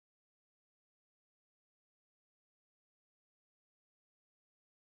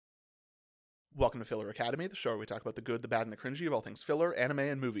Welcome to Filler Academy, the show where we talk about the good, the bad, and the cringy of all things filler, anime,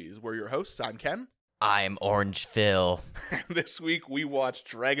 and movies. We're your hosts. I'm Ken. I'm Orange Phil. And this week we watched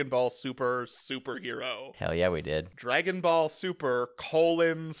Dragon Ball Super Superhero. Hell yeah, we did. Dragon Ball Super :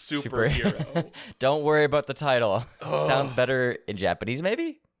 Superhero. Don't worry about the title. Ugh. Sounds better in Japanese,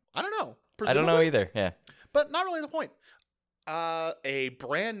 maybe? I don't know. I don't know Presumably. either. Yeah. But not really the point. A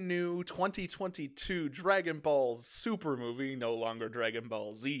brand new 2022 Dragon Ball Super movie, no longer Dragon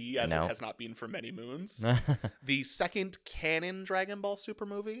Ball Z, as No. it has not been for many moons. The second canon Dragon Ball Super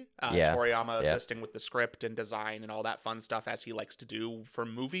movie. Yeah. Toriyama Yeah. assisting with the script and design and all that fun stuff as he likes to do for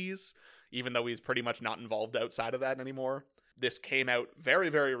movies, even though he's pretty much not involved outside of that anymore. This came out very,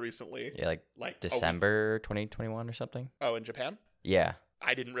 very recently. Yeah, like Like December 2021 or something. Oh, in Japan? Yeah.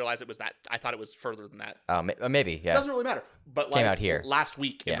 I didn't realize it was that. I thought it was further than that. Maybe, yeah. Doesn't really matter. But like Came out here. last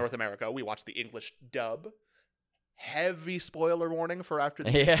week in Yeah. North America, we watched the English dub. Heavy spoiler warning for after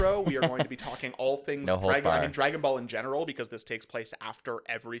the Yeah. intro. We are going to be talking all things No holds barred. Dragon Ball in general, because this takes place after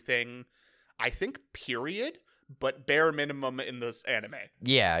everything, I think, period, but bare minimum in this anime.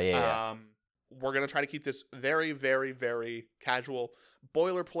 Yeah. We're going to try to keep this very, very, very casual.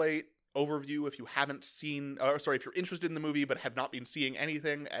 Boilerplate overview if you haven't seen, if you're interested in the movie but have not been seeing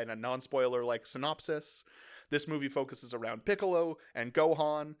anything, and a non-spoiler like synopsis. This movie focuses around Piccolo and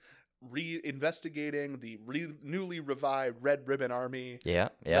Gohan investigating the newly revived Red Ribbon Army, Yeah.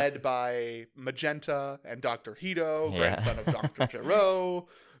 led by Magenta and Dr. Hito, Yeah. grandson of Dr. Gero,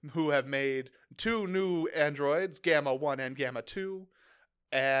 who have made two new androids, Gamma 1 and Gamma 2,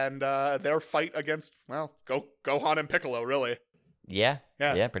 and their fight against, well, Gohan and Piccolo, really. Yeah.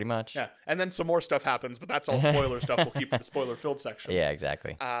 Yeah. Yeah, pretty much. Yeah, and then some more stuff happens, but that's all spoiler stuff we'll keep for the spoiler-filled section. Yeah,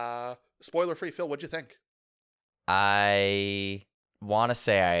 exactly. Spoiler-free, Phil, what'd you think? I want to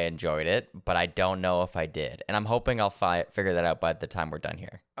say I enjoyed it, but I don't know if I did. And I'm hoping I'll figure that out by the time we're done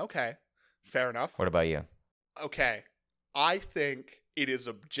here. Okay, fair enough. What about you? Okay, I think it is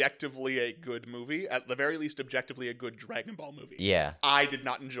objectively a good movie, at the very least objectively a good Dragon Ball movie. Yeah. I did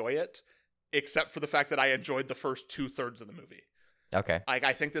not enjoy it, except for the fact that I enjoyed the first 2/3 of the movie. Okay. Like,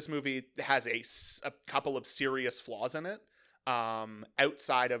 I think this movie has a couple of serious flaws in it,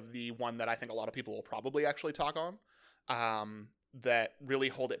 outside of the one that I think a lot of people will probably actually talk on, that really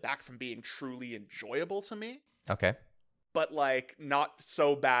hold it back from being truly enjoyable to me. Okay. But, like, not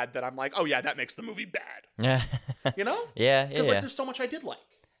so bad that I'm like, oh yeah, that makes the movie bad. Yeah. You know? Yeah. Because, like, there's so much I did like.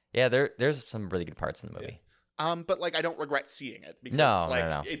 Yeah, there's some really good parts in the movie. But, like, I don't regret seeing it. Because, No.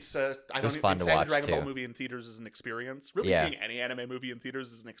 it's I don't was fun to saying watch, Dragon Ball too. movie in theaters is an experience. Really, Yeah. seeing any anime movie in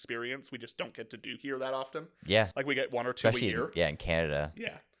theaters is an experience we just don't get to do here that often. Yeah. Like, we get one or two Especially a year. in Canada.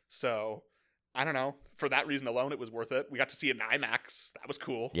 Yeah. So, I don't know. For that reason alone, it was worth it. We got to see it in IMAX. That was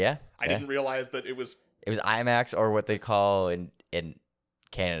cool. Yeah. I didn't realize that it was... It was IMAX, or what they call in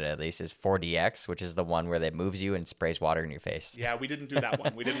Canada at least is 4DX, which is the one where it moves you and sprays water in your face. Yeah, we didn't do that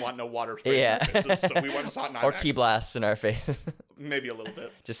one. We didn't want no water spray in Yeah. our faces, so we went and saw it in IMAX. Or key blasts in our faces. Maybe a little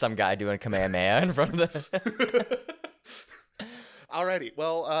bit. Just some guy doing a Kamehameha in front of the... Alrighty.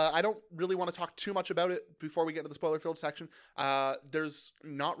 Well, I don't really want to talk too much about it before we get to the spoiler-filled section. There's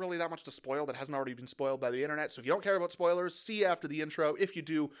not really that much to spoil that hasn't already been spoiled by the internet, so if you don't care about spoilers, see you after the intro. If you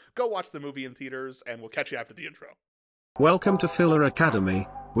do, go watch the movie in theaters, and we'll catch you after the intro. Welcome to Filler Academy,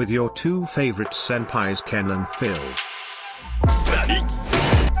 with your two favorite senpais Ken and Phil.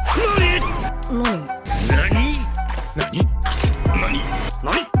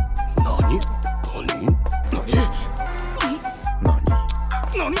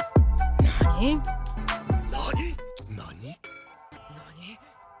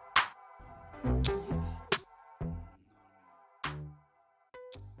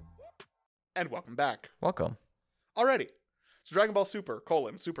 And welcome back. Welcome. Alrighty. So Dragon Ball Super,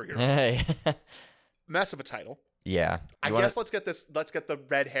 superhero. Hey. Mess of a title. Yeah. I guess let's get the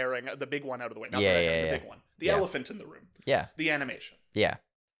red herring, the big one out of the way. Not the Yeah, red herring, yeah, the yeah. big one. The Yeah. elephant in the room. Yeah. The animation. Yeah.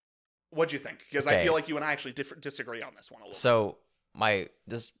 What'd you think? Because I Okay. feel like you and I actually disagree on this one a little So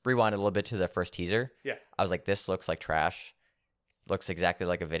just rewind a little bit to the first teaser. Yeah. I was like, this looks like trash. Looks exactly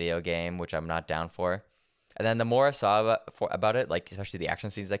like a video game, which I'm not down for. And then the more I saw about it, like especially the action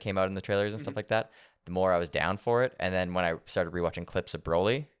scenes that came out in the trailers and stuff like that, the more I was down for it. And then when I started rewatching clips of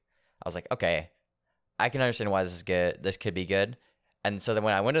Broly, I was like, okay, I can understand why this is good. This could be good. And so then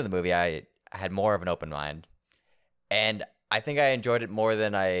when I went to the movie, I had more of an open mind. And I think I enjoyed it more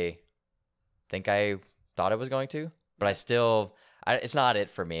than I think I thought it was going to. But it's not it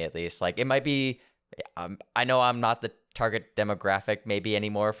for me, at least. Like, it might be, I know I'm not the target demographic maybe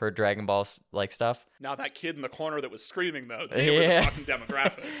anymore for Dragon Ball like stuff. Now that kid in the corner that was screaming though, they were the fucking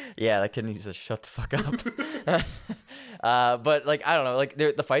demographic. Yeah, that kid needs to shut the fuck up. But like I don't know, like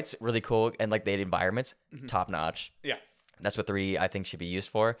the fight's really cool and like the environments top notch. Yeah. That's what 3D I think should be used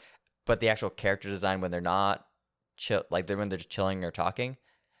for. But the actual character design when they're not chill, like when they're just chilling or talking,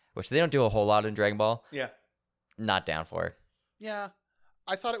 which they don't do a whole lot in Dragon Ball. Yeah. Not down for it. Yeah.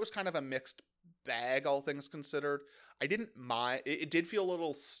 I thought it was kind of a mixed bag, all things considered. I didn't mind. It did feel a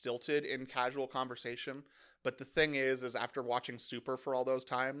little stilted in casual conversation. But the thing is after watching Super for all those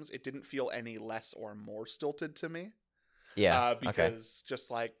times, it didn't feel any less or more stilted to me. Yeah. Because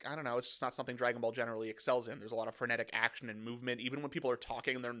just like, I don't know, it's just not something Dragon Ball generally excels in. There's a lot of frenetic action and movement. Even when people are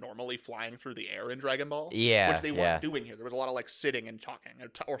talking, they're normally flying through the air in Dragon Ball. Yeah. Which they weren't doing here. There was a lot of like sitting and talking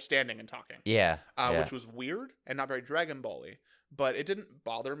or standing and talking. Yeah. Which was weird and not very Dragon Ball-y. But it didn't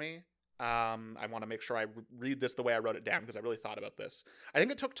bother me. I want to make sure I read this the way I wrote it down because I really thought about this. I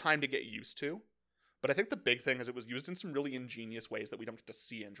think it took time to get used to. But I think the big thing is it was used in some really ingenious ways that we don't get to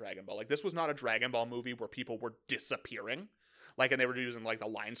see in Dragon Ball. Like, this was not a Dragon Ball movie where people were disappearing. Like, and they were using, like, the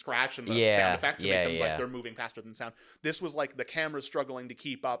line scratch and the sound effect to make them, like, they're moving faster than sound. This was, like, the camera's struggling to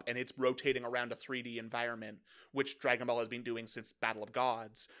keep up, and it's rotating around a 3D environment, which Dragon Ball has been doing since Battle of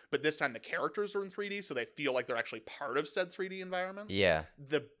Gods. But this time the characters are in 3D, so they feel like they're actually part of said 3D environment. Yeah.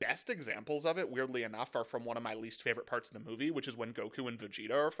 The best examples of it, weirdly enough, are from one of my least favorite parts of the movie, which is when Goku and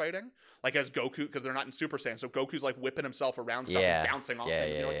Vegeta are fighting. Like, as Goku, because they're not in Super Saiyan, so Goku's, like, whipping himself around stuff and bouncing off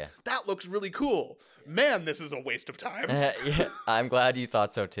things. And you're like, that looks really cool. Man, this is a waste of time. Yeah, I'm glad you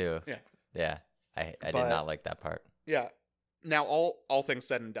thought so too. Yeah. Yeah. I did not like that part. Yeah. Now, all things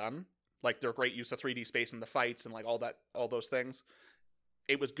said and done, like their great use of 3D space in the fights and like all those things,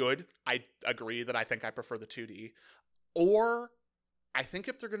 it was good. I agree that I think I prefer the 2D. Or I think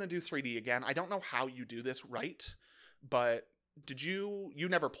if they're going to do 3D again, I don't know how you do this right, but you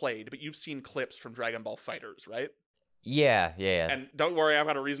never played, but you've seen clips from Dragon Ball FighterZ, right? Yeah. And don't worry, I've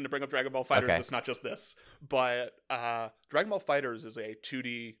got a reason to bring up Dragon Ball FighterZ. Okay. It's not just this. But Dragon Ball FighterZ is a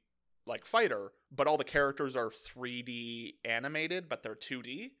 2D like fighter, but all the characters are 3D animated, but they're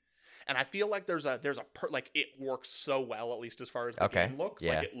 2D. And I feel like like it works so well, at least as far as the game looks.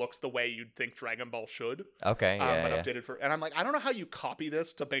 Yeah. Like it looks the way you'd think Dragon Ball should. Okay. But updated for, and I'm like, I don't know how you copy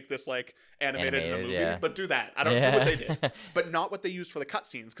this to make this like animated in a movie, but do that. I don't know what they did, but not what they used for the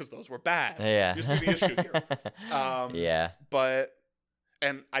cutscenes because those were bad. Yeah. You see the issue here. Yeah. But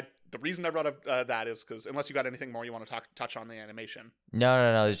the reason I brought up that is because unless you got anything more you want to touch on the animation.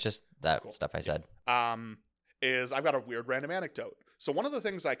 No. It's just that stuff I said. Is I've got a weird random anecdote. So one of the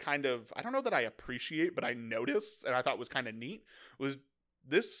things I don't know that I appreciate, but I noticed and I thought was kind of neat was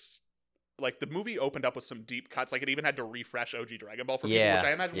this, like the movie opened up with some deep cuts. Like it even had to refresh OG Dragon Ball for people, which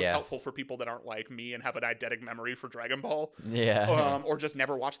I imagine was helpful for people that aren't like me and have an eidetic memory for Dragon Ball. Yeah. Or just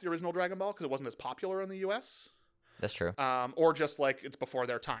never watched the original Dragon Ball because it wasn't as popular in the US. That's true. Or just like it's before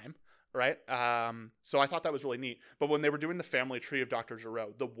their time. Right? So I thought that was really neat. But when they were doing the family tree of Dr.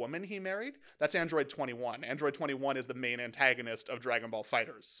 Gero, the woman he married, that's Android 21. Android 21 is the main antagonist of Dragon Ball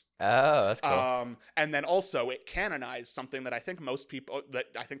FighterZ. Oh, that's cool. And then also it canonized something that I think most people, that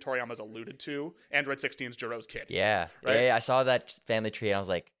I think Toriyama's alluded to. Android 16 is Gero's kid. Yeah. Right? Yeah. I saw that family tree and I was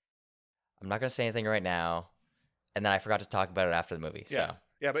like, I'm not going to say anything right now. And then I forgot to talk about it after the movie. Yeah. So.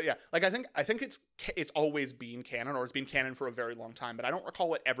 Yeah, but yeah, like I think it's always been canon, or it's been canon for a very long time. But I don't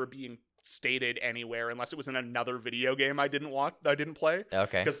recall it ever being stated anywhere, unless it was in another video game I didn't play.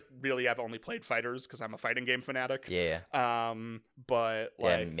 Okay. Because really, I've only played FighterZ because I'm a fighting game fanatic. Yeah. But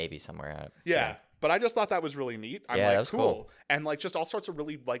like, maybe somewhere. Yeah. But I just thought that was really neat. I'm like, that was cool. And like just all sorts of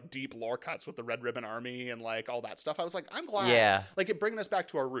really like deep lore cuts with the Red Ribbon Army and like all that stuff. I was like, I'm glad. Yeah. Like it bringing us back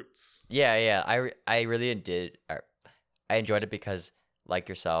to our roots. Yeah. I really did. I enjoyed it because, like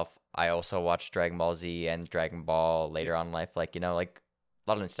yourself, I also watched Dragon Ball Z and Dragon Ball later on in life. Like, you know, like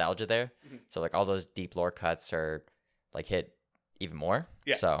a lot of nostalgia there. Mm-hmm. So like all those deep lore cuts are like hit even more.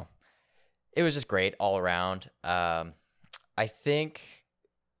 Yeah. So it was just great all around. I think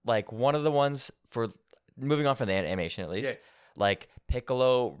like one of the ones for moving on from the animation, at least, like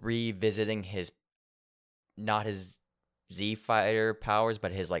Piccolo revisiting not his Z fighter powers,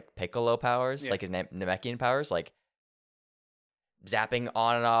 but his like Piccolo powers, like his Namekian powers, like zapping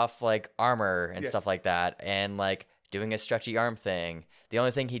on and off like armor and stuff like that, and like doing a stretchy arm thing. The only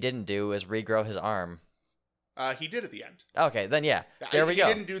thing he didn't do was regrow his arm. He did at the end. Okay, then there we go.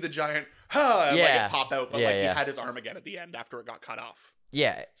 He didn't do the giant like it pop out, but he had his arm again at the end after it got cut off.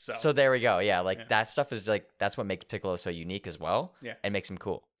 Yeah. So there we go. Yeah, like that stuff is like that's what makes Piccolo so unique as well. Yeah. And makes him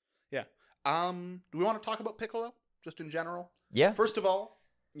cool. Yeah. Do we want to talk about Piccolo just in general? Yeah. First of all,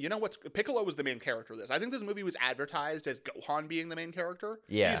 You know what's Piccolo was the main character of this. I think this movie was advertised as Gohan being the main character.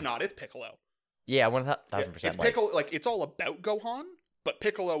 Yeah. He's not. It's Piccolo. Yeah, 1,000%. It's Piccolo. Like it's all about Gohan, but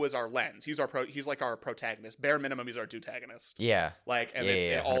Piccolo is our lens. He's like our protagonist. Bare minimum, he's our dude-tagonist. Yeah. Like, and Yeah,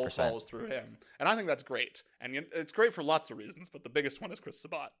 it all 100%. follows through him. And I think that's great. And it's great for lots of reasons, but the biggest one is Chris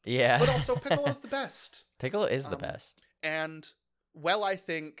Sabat. Yeah. But also, Piccolo's the best. Piccolo is the Um, best. And, well, I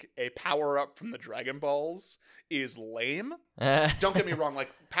think a power-up from the Dragon Balls is lame. Don't get me wrong, like,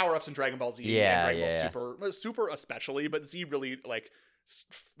 power-ups in Dragon Ball Z Yeah, and Dragon yeah. Ball Super especially, but Z really, like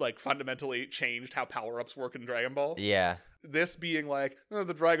fundamentally changed how power-ups work in Dragon Ball. Yeah. This being like, oh,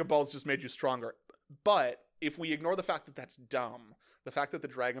 the Dragon Balls just made you stronger. But if we ignore the fact that that's dumb, the fact that the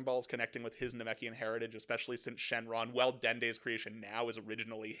Dragon Balls connecting with his Namekian heritage, especially since Shenron, Dende's creation now is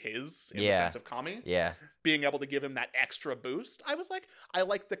originally his in the sense of Kami, Yeah. being able to give him that extra boost, I was like, I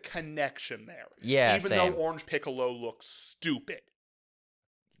like the connection there. Yeah, Even same. though Orange Piccolo looks stupid.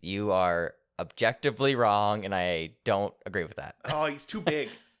 You are objectively wrong, and I don't agree with that. Oh, he's too big.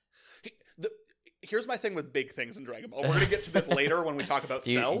 Here's my thing with big things in Dragon Ball. We're going to get to this later when we talk about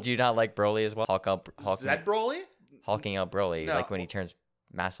Cell. Do you not like Broly as well? Zed Broly? Hulking out Broly, No. like when he turns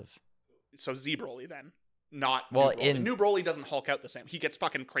massive. So Z Broly then. Not Well, New Broly. New Broly doesn't Hulk out the same. He gets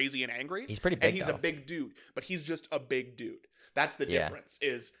fucking crazy and angry. He's pretty big, and he's though. a big dude, but he's just a big dude. That's the Yeah. difference.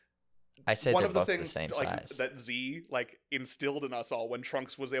 Is I say one they're of the both things the same like size. that Z like instilled in us all when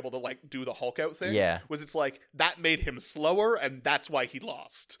Trunks was able to like do the Hulk out thing. Yeah. Was it's like that made him slower and that's why he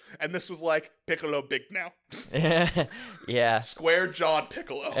lost. And this was like Piccolo big now. Yeah. Square jawed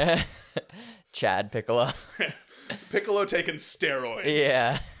Piccolo. Chad Piccolo. Piccolo taking steroids.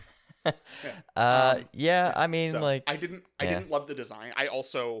 Yeah. Yeah, I mean, so like, I didn't love the design. I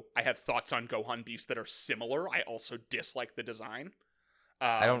have thoughts on Gohan Beast that are similar. I also dislike the design.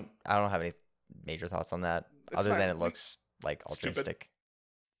 I don't have any major thoughts on that, It's other fine. than it looks like Stupid. altruistic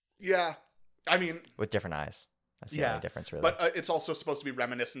Yeah, I mean, with different eyes. That's the Yeah, only difference, really. but it's also supposed to be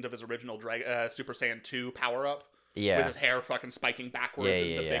reminiscent of his original Super Saiyan 2 power up. With yeah, his hair fucking spiking backwards Yeah, and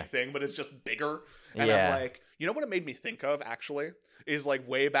yeah, the yeah. big thing, but it's just bigger. And Yeah. I'm like, you know what it made me think of, actually? Is like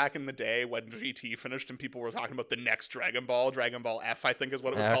way back in the day when GT finished and people were talking about the next Dragon Ball F, I think is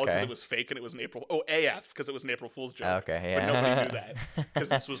what it was called, because Okay. it was fake and it was an AF, because it was an April Fool's joke. Okay, But yeah. nobody knew that, because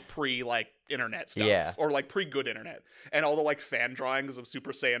this was pre, like, internet stuff. Yeah. Or, like, pre-good internet. And all the, like, fan drawings of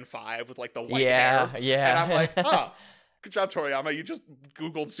Super Saiyan 5 with, like, the white Yeah, hair. yeah. And I'm like, huh, good job, Toriyama. You just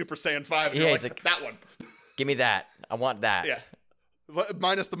Googled Super Saiyan 5 and Yeah, you're he's like, like, that one. Give me that. I want that. Yeah.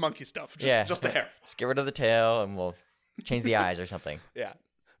 Minus the monkey stuff. Just the hair. Just get rid of the tail, and we'll change the eyes or something. Yeah.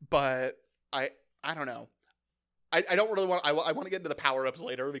 But I don't know. I don't really want I want to get into the power-ups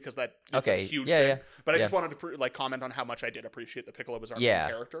later because it's Okay, a huge yeah, thing. yeah, But I yeah. just wanted to comment on how much I did appreciate that Piccolo was our Yeah,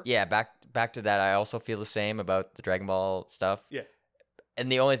 main character. yeah. Back to that. I also feel the same about the Dragon Ball stuff. Yeah.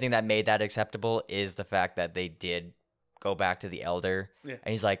 And the only thing that made that acceptable is the fact that they did go back to the Elder. Yeah.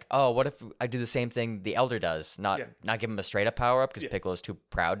 And he's like, oh, what if I do the same thing the Elder does? Not give him a straight up power up because Yeah. Piccolo's too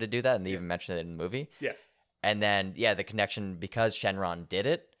proud to do that, and they Yeah. even mentioned it in the movie. Yeah. And then the connection, because Shenron did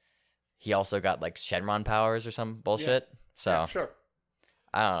it, he also got like Shenron powers or some bullshit. So Yeah, sure.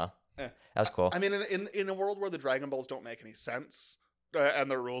 I don't know. Yeah. That was cool. I mean, in a world where the Dragon Balls don't make any sense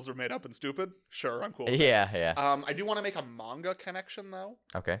and their rules are made up and stupid, sure, I'm cool. With yeah. it. I do want to make a manga connection though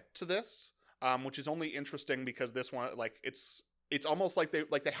Okay. to this, which is only interesting because this one, like, it's almost like they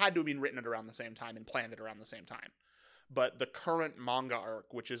had to have been written it around the same time and planned it around the same time. But the current manga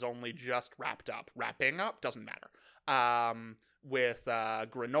arc, which is only just wrapping up, doesn't matter. With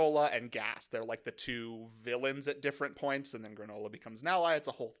Granola and Gas, they're like the two villains at different points, and then Granola becomes an ally. It's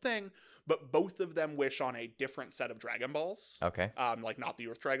a whole thing, but both of them wish on a different set of Dragon Balls. Okay. Like not the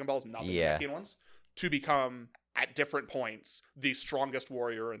Earth Dragon Balls, not the Yeah. Namekian ones, to become at different points the strongest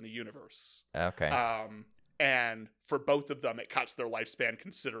warrior in the universe. Okay. And for both of them, it cuts their lifespan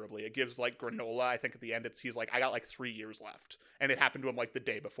considerably. It gives like Granola, I think at the end, he's like, I got like 3 years left. And it happened to him like the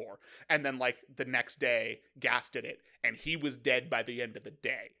day before. And then like the next day, Gas did it. And he was dead by the end of the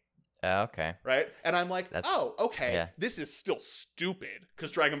day. Okay. Right? And I'm like, oh, okay. yeah. This is still stupid.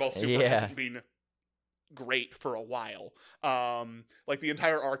 Because Dragon Ball Super Yeah. hasn't been great for a while. Like the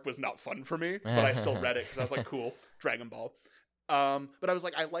entire arc was not fun for me. But I still read it because I was like, cool, Dragon Ball. But I was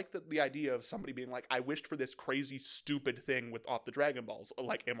like, I like the idea of somebody being like, I wished for this crazy, stupid thing off the Dragon Balls,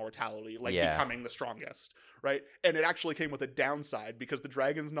 like immortality, like becoming the strongest, right? And it actually came with a downside because the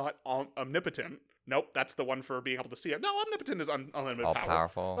dragon's not omnipotent. Nope, that's the one for being able to see it. No, omnipotent is unlimited All power.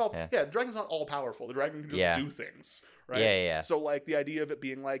 powerful. Oh, yeah. the dragon's not all powerful. The dragon can just Yeah. do things, right? Yeah. So like the idea of it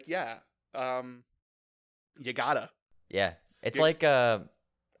being like, you gotta. Yeah. It's Yeah. like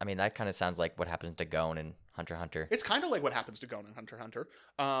I mean, that kind of sounds like what happens to Gon in Hunter x Hunter. It's kind of like what happens to Gon in Hunter x Hunter.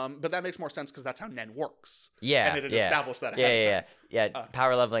 But that makes more sense because that's how Nen works. Yeah, And it had yeah. established that Yeah, ahead yeah, of time. yeah.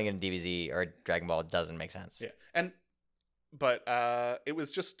 Power leveling in DBZ or Dragon Ball doesn't make sense. Yeah. But it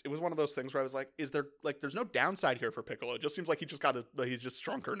was one of those things where I was like, there's no downside here for Piccolo. It just seems like he's just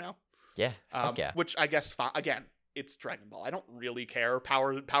stronger now. Yeah, fuck yeah. Which I guess, again, it's Dragon Ball. I don't really care.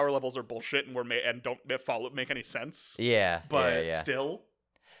 Power levels are bullshit and don't make any sense. Yeah, But yeah. still.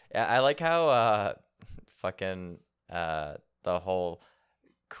 Yeah, I like how fucking the whole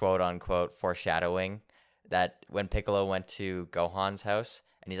quote unquote foreshadowing that when Piccolo went to Gohan's house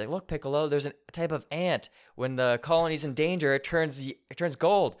and he's like, "Look, Piccolo, there's a type of ant. When the colony's in danger, it turns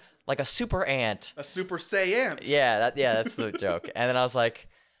gold, like a super ant." A Super Saiyan. Yeah, that's the joke. And then I was like,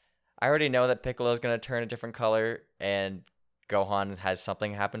 I already know that Piccolo's gonna turn a different color and Gohan has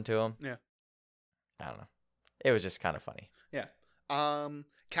something happen to him. Yeah. I don't know. It was just kind of funny. Yeah.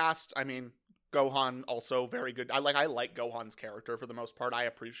 Cast, I mean, Gohan also very good. I like Gohan's character for the most part. I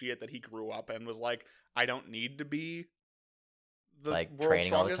appreciate that he grew up and was like, I don't need to be the Like, world's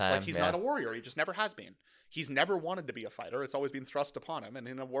training all the strongest. time, He's yeah. not a warrior. He just never has been. He's never wanted to be a fighter. It's always been thrust upon him. And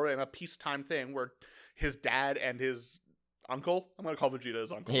in a peacetime thing where his dad and his uncle, I'm gonna call Vegeta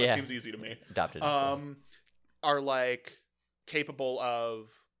his uncle. Yeah. That seems easy to me. Adopted. Are like capable of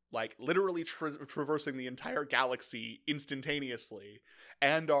like literally traversing the entire galaxy instantaneously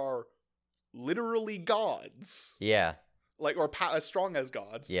and are literally gods, Yeah. like, or as strong as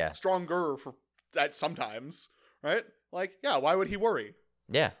gods, Yeah. stronger for that sometimes, right? Like, yeah, why would he worry,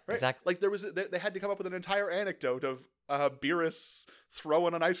 Yeah, right? exactly. Like they had to come up with an entire anecdote of Beerus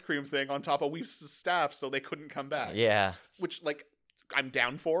throwing an ice cream thing on top of Whis' staff so they couldn't come back, Yeah. which, like, I'm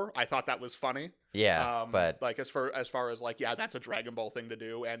down for. I thought that was funny. Yeah. But like, as far as like, yeah, that's a Dragon Ball thing to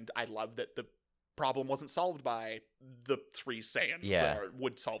do, and I love that the problem wasn't solved by the 3 Saiyans Yeah. that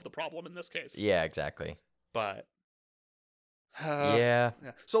would solve the problem in this case. yeah, exactly. But Yeah.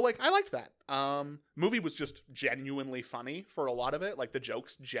 yeah. So, like, I liked that. Movie was just genuinely funny for a lot of it. Like, the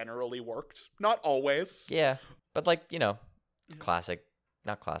jokes generally worked. Not always. Yeah. But like, classic,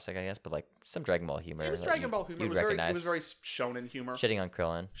 not classic, I guess, but like some Dragon Ball humor. It was that Dragon Ball humor. It you'd was, very, recognize. it was very shonen humor. Shitting on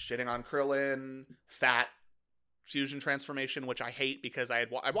Krillin. Shitting on Krillin, fat fusion transformation, which I hate because I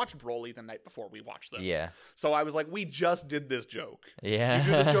watched Broly the night before we watched this. Yeah. So I was like, we just did this joke. Yeah. You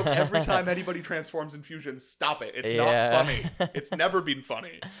do this joke every time anybody transforms in fusion. Stop it. It's not Yeah. funny. It's never been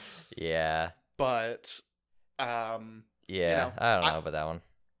funny. Yeah. But Yeah. know, I don't know about that one.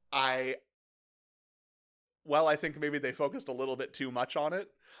 I think maybe they focused a little bit too much on it.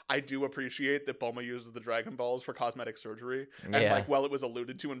 I do appreciate that Bulma uses the Dragon Balls for cosmetic surgery. And Yeah. like, while it was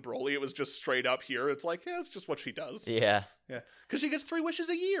alluded to in Broly, it was just straight up here. It's like, yeah, it's just what she does. Yeah. Yeah. Because she gets 3 wishes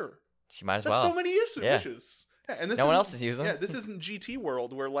a year. She might as That's well. so many Yeah. wishes. Yeah, and this No one isn't- else is using Yeah, them. this isn't GT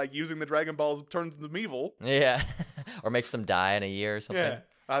world where like using the Dragon Balls turns them evil. Yeah. Or makes them die in a year or something.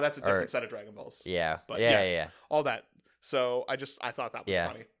 Yeah. That's a different set of Dragon Balls. Yeah. But yeah, yes, yeah. all that. So I thought that was Yeah.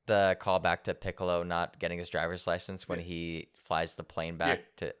 funny. The callback to Piccolo not getting his driver's license when he flies the plane back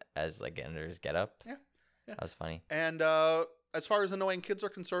to as like under his getup. Yeah. That was funny. And as far as annoying kids are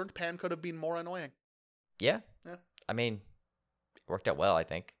concerned, Pan could have been more annoying. Yeah. Yeah. I mean, it worked out well, I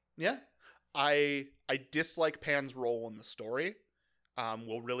think. Yeah. I dislike Pan's role in the story.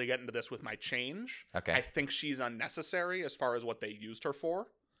 We'll really get into this with my change. Okay. I think she's unnecessary as far as what they used her for.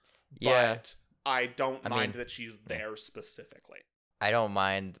 Yeah. But I don't I mind mean, that she's there specifically. I don't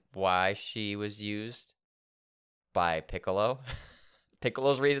mind why she was used by Piccolo.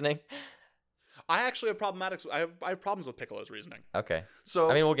 Piccolo's reasoning. I actually have I have problems with Piccolo's reasoning. Okay. So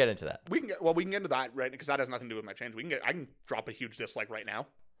I mean, we'll get into that. we can get into that, right? Because that has nothing to do with my change. I can drop a huge dislike right now.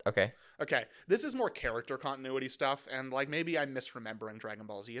 Okay. Okay, this is more character continuity stuff, and like maybe I'm misremembering Dragon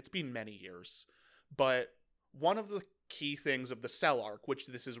Ball Z. It's been many years, but one of the key things of the Cell arc, which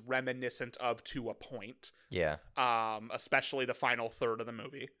this is reminiscent of to a point, Yeah. especially the final third of the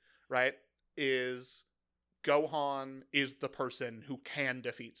movie, right, is Gohan is the person who can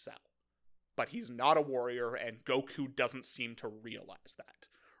defeat Cell, but he's not a warrior, and Goku doesn't seem to realize that.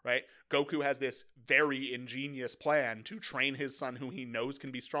 Right? Goku has this very ingenious plan to train his son, who he knows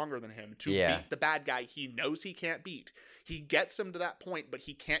can be stronger than him, to beat the bad guy he knows he can't beat. He gets him to that point, but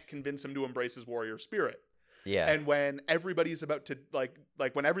he can't convince him to embrace his warrior spirit. Yeah. And when everybody's about to, like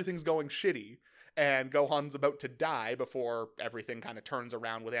when everything's going shitty, and Gohan's about to die before everything kind of turns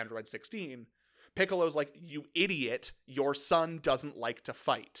around with Android 16, Piccolo's like, you idiot, your son doesn't like to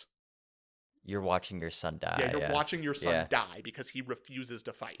fight. You're watching your son die. Yeah, you're watching your son Yeah. die because he refuses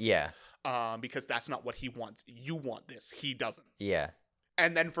to fight. Yeah. Because that's not what he wants. You want this. He doesn't. Yeah.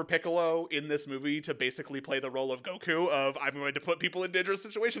 And then for Piccolo in this movie to basically play the role of Goku of I'm going to put people in dangerous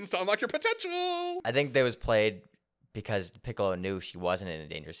situations to unlock your potential. I think that was played because Piccolo knew she wasn't in a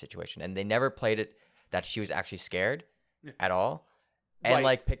dangerous situation, and they never played it that she was actually scared at all. And Right,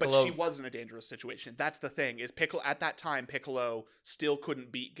 like Piccolo, but she was in a dangerous situation. That's the thing is Piccolo at that time. Piccolo still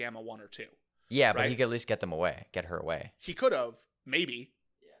couldn't beat Gamma 1 or 2. yeah, but right? he could at least get her away. He could have maybe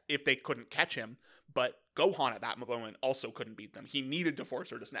if they couldn't catch him, but Gohan at that moment also couldn't beat them. He needed to force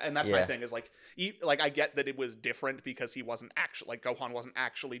her to snap, and that's my Yeah. thing is like I get that it was different because he wasn't actually like Gohan wasn't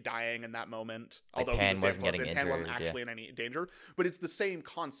actually dying in that moment, Like, although Pan he was wasn't damn close, getting and Pan wasn't injured, actually in any danger. But it's the same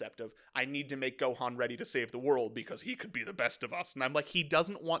concept of I need to make Gohan ready to save the world because he could be the best of us, and I'm like he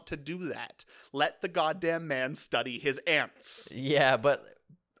doesn't want to do that. Let the goddamn man study his ants. Yeah, but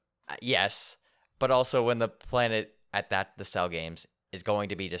yes, but also when the planet at the Cell Games is going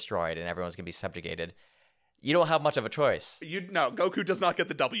to be destroyed and everyone's going to be subjugated, you don't have much of a choice. Goku does not get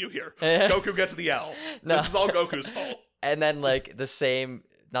the W here. Goku gets the L. No. This is all Goku's fault. And then like the same,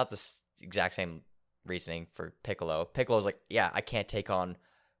 not the exact same reasoning for Piccolo. Piccolo's like, yeah, I can't take on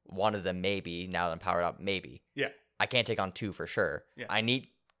one of them maybe, now that I'm powered up, maybe. Yeah. I can't take on two for sure. Yeah. I need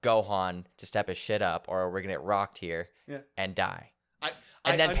Gohan to step his shit up or we're going to get rocked here and die.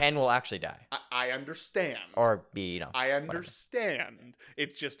 And then Pan will actually die. I understand. Or be, I understand.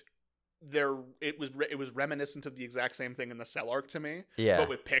 It's just it was reminiscent of the exact same thing in the Cell arc to me. Yeah. But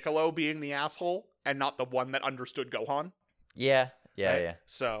with Piccolo being the asshole and not the one that understood Gohan. Yeah. Yeah, right? yeah.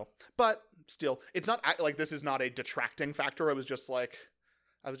 So, but still, it's not like this is not a detracting factor. I was just like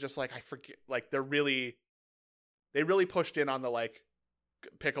I forget like they really pushed in on the like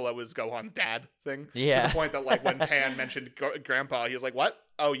Piccolo is Gohan's dad thing. Yeah. To the point that like when Pan mentioned Grandpa, he was like, "What?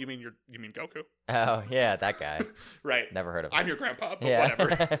 Oh, you mean Goku?" Oh, yeah, that guy. Right. Never heard of him. I'm your grandpa, but yeah.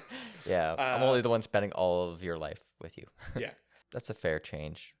 whatever. Yeah. I'm only the one spending all of your life with you. Yeah. That's a fair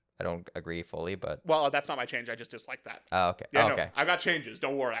change. I don't agree fully, but Well, that's not my change. I just dislike that. oh, okay. Yeah, Oh, no, okay. I've got changes.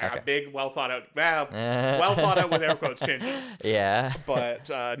 Don't worry. I Okay. got big, well thought out with air quotes changes. Yeah. But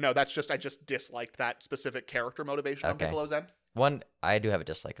no, I just disliked that specific character motivation on Okay. Piccolo's end. One, I do have a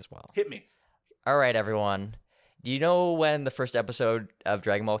dislike as well. Hit me. All right, everyone. Do you know when the first episode of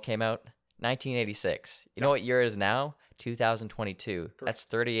Dragon Ball came out? 1986. You know what year it is now? 2022. Correct. That's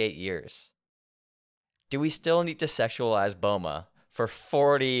 38 years. Do we still need to sexualize Bulma for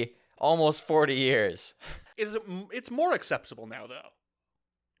almost 40 years? It's more acceptable now, though.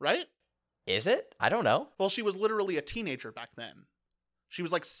 Right? Is it? I don't know. Well, she was literally a teenager back then. She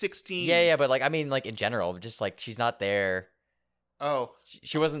was like 16. Yeah, but like, I mean, like in general, just like she's not there. Oh.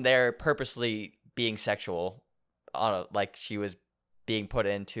 She wasn't there purposely being sexual. Like she was being put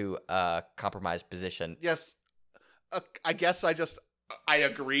into a compromised position. Yes. I guess I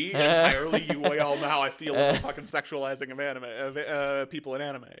agree entirely. We all know how I feel about fucking sexualizing of anime, people in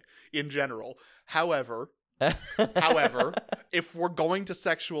anime in general. However, if we're going to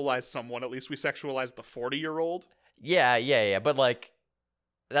sexualize someone, at least we sexualize the 40-year-old. Yeah. But like,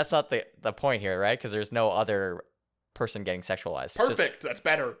 that's not the point here, right? Because there's no other person getting sexualized. Perfect. That's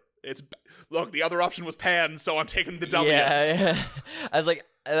better. Look, the other option was Pan, so I'm taking the W. Yeah. I was like,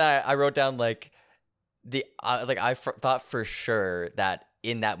 and I wrote down like thought for sure that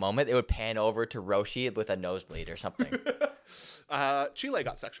in that moment it would pan over to Roshi with a nosebleed or something. Chile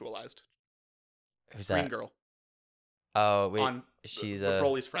got sexualized. Who's Green that? girl. Oh wait, On she's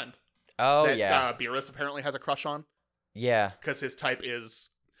Broly's friend. Oh that, yeah. Beerus apparently has a crush on Yeah. because his type is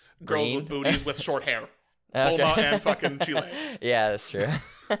girls Green? with booties with short hair. Okay. Bulma and fucking Chile. Yeah, that's true.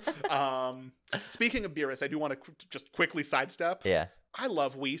 Speaking of Beerus, I do want to just quickly sidestep. Yeah. I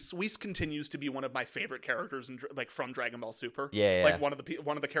love Whis. Whis continues to be one of my favorite characters from Dragon Ball Super. Yeah. Like one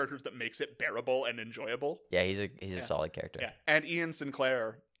of the characters that makes it bearable and enjoyable. Yeah, he's a solid character. Yeah. And Ian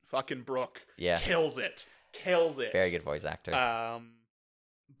Sinclair, fucking Brooke, Yeah. kills it. Very good voice actor.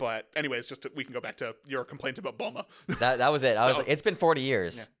 But anyways, we can go back to your complaint about Bulma. That was it. I was like, it's been 40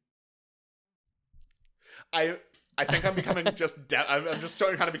 years. Yeah. I think I'm becoming I'm just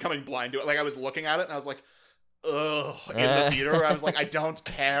kind of becoming blind to it. Like I was looking at it and I was like, ugh, in the theater. I was like, I don't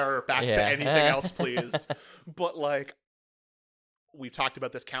care. Back to anything else, please. But like, we've talked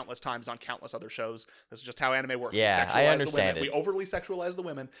about this countless times on countless other shows. This is just how anime works. Yeah, we I understand the women. it. We overly sexualize the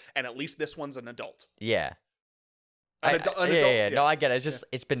women, and at least this one's an adult. Yeah. An adult. Yeah. No, I get it. It's just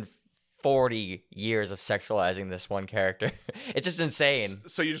it's been 40 years of sexualizing this one character. It's just insane.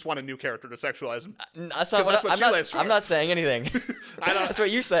 So you just want a new character to sexualize him? That's not what I'm not saying anything. That's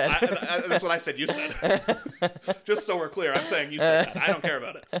what you said. That's what I said. You said. Just so we're clear, I'm saying you said that. I don't care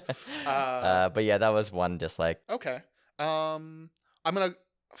about it. But yeah, that was one dislike. Okay. I'm gonna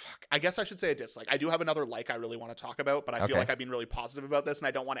fuck, I guess I should say a dislike. I do have another like I really want to talk about, but I feel Okay. like I've been really positive about this, and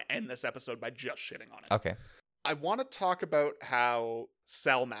I don't want to end this episode by just shitting on it. Okay. I want to talk about how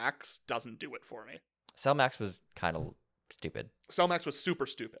Cell Max doesn't do it for me. Cell Max was kind of stupid. Cell Max was super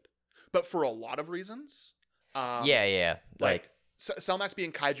stupid, but for a lot of reasons. Yeah. Like Cell Max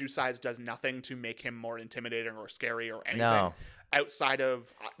being kaiju sized does nothing to make him more intimidating or scary or anything no, outside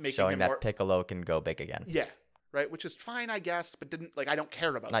of making showing him that more. Piccolo can go big again. Yeah, right, which is fine, I guess, but didn't I don't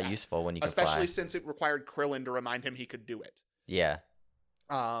care about Not that. useful when you can Especially fly. since it required Krillin to remind him he could do it. Yeah.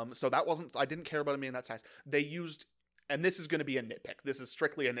 So that wasn't. I didn't care about him being that size. They used, and this is going to be a nitpick. This is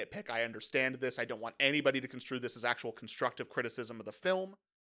strictly a nitpick. I understand this. I don't want anybody to construe this as actual constructive criticism of the film.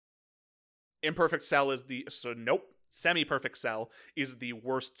 Imperfect Cell is nope. Semi-perfect Cell is the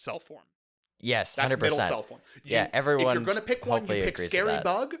worst cell form. Yes, That's 100%. middle cell form. Yeah, everyone If you're going to pick one, you hopefully pick agrees with Scary that.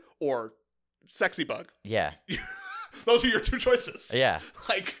 Bug or Sexy Bug. Yeah. Those are your two choices. Yeah.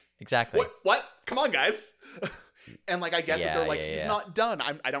 Like, Exactly. what? Come on, guys. And like, I get that they're like, Yeah. he's not done.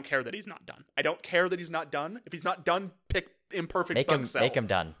 I don't care that he's not done. I don't care that he's not done. If he's not done, pick Imperfect Bug Cell. Make him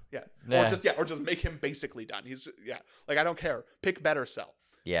done. Yeah. Yeah. Or just make him basically done. Like, I don't care. Pick better Cell.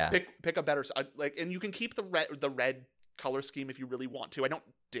 Yeah. Pick a better like, and you can keep the red color scheme if you really want to. I don't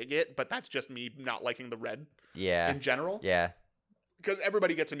dig it, but that's just me not liking the red Yeah. in general. Yeah. Because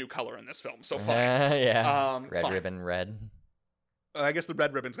everybody gets a new color in this film, so fine. Yeah. Red fine. ribbon red. I guess the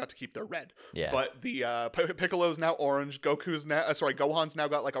red ribbons got to keep their red. Yeah. But the Piccolo's now orange. Gohan's now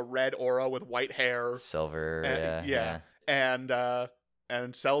got like a red aura with white hair. Silver. Yeah.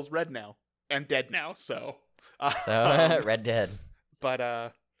 And Cell's red now and dead now. So. So Red Dead. But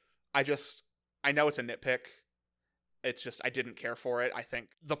I know it's a nitpick. It's just I didn't care for it. I think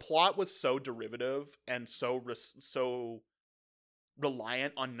the plot was so derivative and so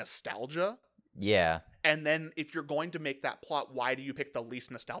reliant on nostalgia. Yeah. And then if you're going to make that plot, why do you pick the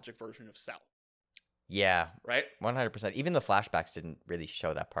least nostalgic version of Cell? Yeah. Right? 100%. Even the flashbacks didn't really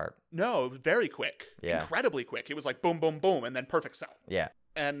show that part. No, it was very quick. Yeah. Incredibly quick. It was like boom, boom, boom, and then perfect Cell. Yeah.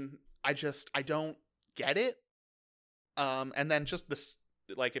 And I don't get it. And then just this,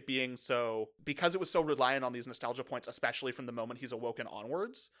 like it being so, because it was so reliant on these nostalgia points, especially from the moment he's awoken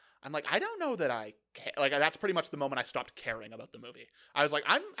onwards, I'm like, I don't know that I care. Like, that's pretty much the moment I stopped caring about the movie. I was like,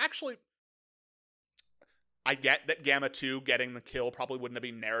 I get that Gamma 2 getting the kill probably wouldn't have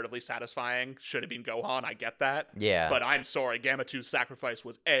been narratively satisfying. Should have been Gohan. I get that. Yeah. But I'm sorry, Gamma 2's sacrifice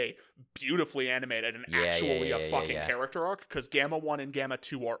was beautifully animated and actually a fucking character arc, because Gamma 1 and Gamma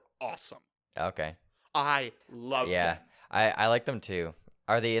 2 are awesome. Okay. I love them. I like them too.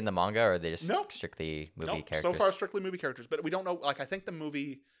 Are they in the manga or are they just Nope. strictly movie Nope. characters? So far, strictly movie characters, but we don't know. Like, I think the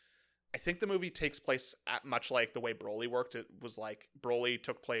movie takes place at much like the way Broly worked. It was like Broly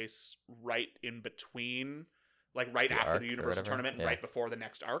took place right in between, like right The after arc the or Universal whatever? Tournament, and Yeah. right before the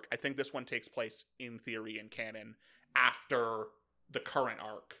next arc. I think this one takes place in theory in canon after the current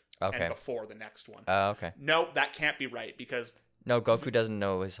arc Okay. and before the next one. Okay. Nope, that can't be right because No, Goku doesn't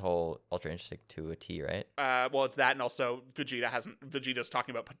know his whole Ultra Instinct to a T, right? well, it's that, and also Vegeta's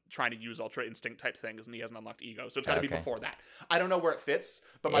talking about trying to use Ultra Instinct type things, and he hasn't unlocked Ego, so it's got to be Okay. before that. I don't know where it fits,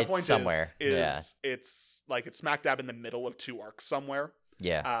 but my It's point somewhere, is yeah. it's like it's smack dab in the middle of two arcs somewhere.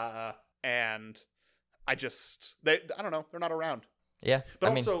 Yeah. And I don't know, they're not around. Yeah. But I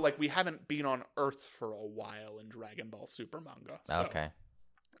mean, also, like, we haven't been on Earth for a while in Dragon Ball Super manga, so okay.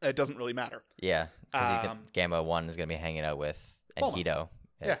 it doesn't really matter. Yeah. Because Um, Gamma 1 is going to be hanging out with Bulma. Hito.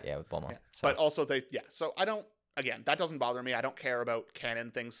 Yeah. Yeah, with Bulma. Yeah. So, But also so I don't, again, that doesn't bother me. I don't care about canon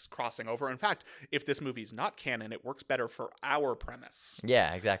things crossing over. In fact, if this movie's not canon, it works better for our premise.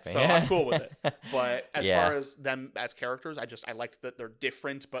 yeah, exactly. So I'm cool with it. But as Yeah. far as them as characters, I liked that they're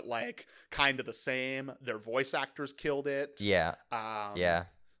different, but like kind of the same. Their voice actors killed it. Yeah. Yeah.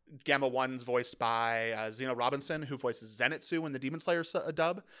 Gamma 1's voiced by Zeno Robinson, who voices Zenitsu in the Demon Slayer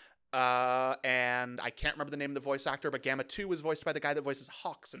dub. And I can't remember the name of the voice actor, but Gamma 2 is voiced by the guy that voices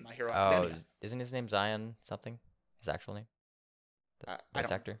Hawks in My Hero Oh, Academia. isn't his name Zion something? His actual name? I Voice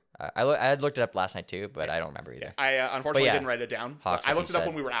don't- actor? I had looked it up last night too, but I don't remember either. I unfortunately yeah. didn't write it down. Hawks, I like looked you it up said.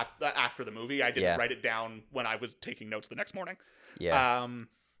 when we were after the movie. I didn't Yeah. write it down when I was taking notes the next morning. Yeah.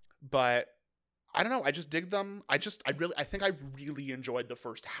 But I don't know. I just dig them. I think I really enjoyed the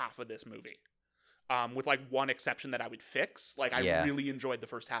first half of this movie. With like one exception that I would fix. Like, I Yeah. really enjoyed the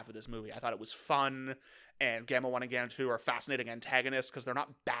first half of this movie. I thought it was fun, and Gamma 1 and Gamma 2 are fascinating antagonists because they're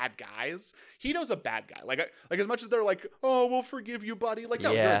not bad guys. Hito's a bad guy. Like as much as they're like, oh, we'll forgive you, buddy. Like,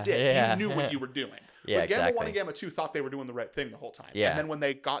 no, you're Yeah, a dick. yeah. You knew what you were doing. Yeah, But Gamma 1 exactly. and Gamma 2 thought they were doing the right thing the whole time. Yeah. And then when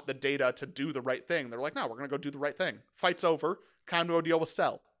they got the data to do the right thing, they're like, no, we're going to go do the right thing. Fight's over. Time to go deal with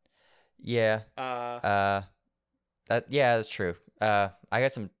Cell. Yeah. Yeah, that's true. I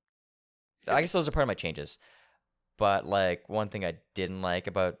got some. I guess those are part of my changes. But like one thing I didn't like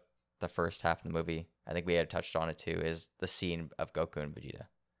about the first half of the movie, I think we had touched on it too, is the scene of Goku and Vegeta.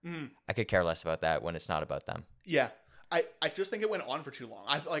 I could care less about that when it's not about them. Yeah. I just think it went on for too long.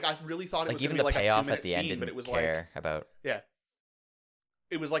 I really thought it was Even gonna the be like a payoff 2-minute at the end scene, but didn't it was care about. yeah.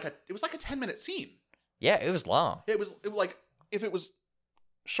 It was like a 10-minute scene. Yeah, it was long. It was like if it was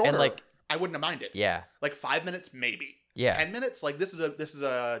shorter, And like I wouldn't have minded. yeah, Like 5 minutes maybe. yeah. 10 minutes, like this is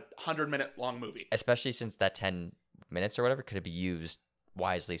a 100-minute long movie. Especially since that 10 minutes or whatever could be used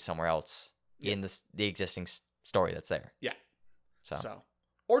wisely somewhere else in the existing story that's there. Yeah. So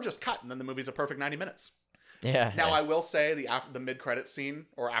or just cut, and then the movie's a perfect 90 minutes. yeah. Now yeah. I will say the mid-credit scene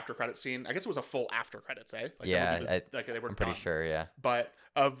or after-credit scene. I guess it was a full after-credits, eh? Like Yeah, the movie was, like they were I'm pretty done. sure. Yeah. But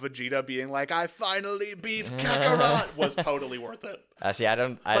of Vegeta being like, "I finally beat Kakarot," was totally worth it. See, I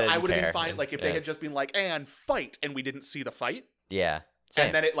But I didn't would have care. been fine, like if they Yeah. had just been like, "And fight," and we didn't see the fight, Yeah. Same.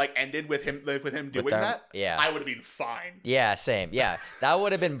 and then it like ended with him doing With them- that. Yeah. I would have been fine. Yeah. Same. Yeah. That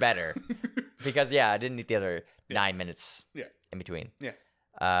would have been better because I didn't need the other 9 minutes. Yeah. In between. Yeah.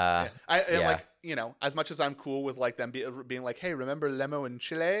 Uh. And yeah. like, as much as I'm cool with like them being like, "Hey, remember Lemo and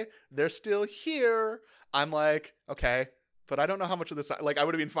Chile? They're still here." I'm like, okay, but I don't know how much of this. Like, I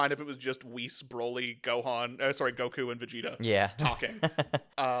would have been fine if it was just Whis, Broly, Goku, and Vegeta Yeah. talking,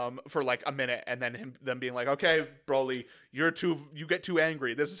 for like a minute, and then them being like, "Okay, Broly, you get too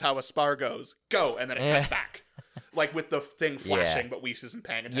angry. This is how a spar goes. Go," and then it cuts back, like with the thing flashing, but Whis isn't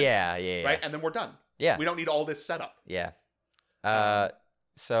paying attention. Yeah. Right, and then we're done. Yeah. We don't need all this setup. Yeah.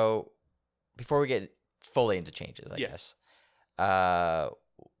 So before we get fully into changes, I guess.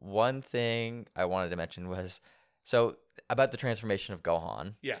 One thing I wanted to mention was about the transformation of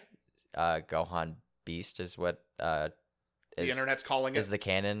Gohan. Yeah. Gohan Beast is what The internet's calling it. is the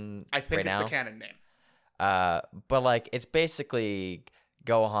canon. I think right it's now. the canon name. But like it's basically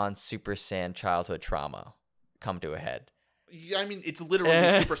Gohan's Super Saiyan childhood trauma come to a head. Yeah, I mean, it's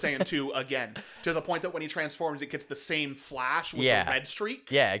literally Super Saiyan 2 again, to the point that when he transforms, it gets the same flash with the red streak.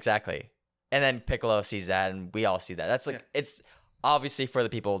 Yeah, exactly. And then Piccolo sees that, and we all see that. That's like it's obviously for the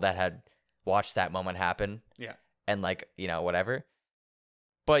people that had watched that moment happen. Yeah. And like whatever.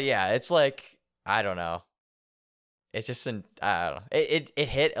 But yeah, it's like I don't know. It's just I don't know. It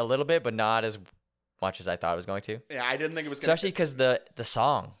hit a little bit, but not as much as I thought it was going to. Yeah, I didn't think it was going to. Especially because the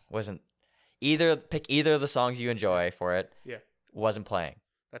song wasn't pick either of the songs you enjoy for it. Yeah. Wasn't playing.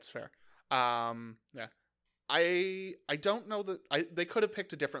 That's fair. Yeah. I don't know that they could have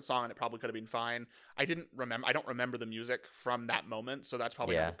picked a different song and it probably could have been fine. I don't remember the music from that moment, so that's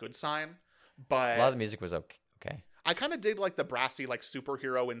probably not a good sign. But A lot of the music was okay. I kind of did like the brassy, like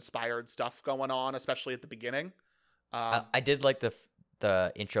superhero inspired stuff going on, especially at the beginning. I did like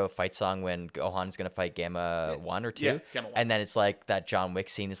the intro fight song when Gohan's gonna fight Gamma 1 or 2. Yeah, Gamma 1. And then it's like that John Wick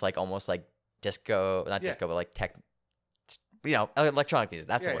scene is like almost like disco, not disco, but like tech, electronic music.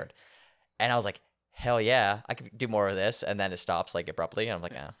 That's the word. And I was like, hell yeah, I could do more of this. And then it stops like abruptly, and I'm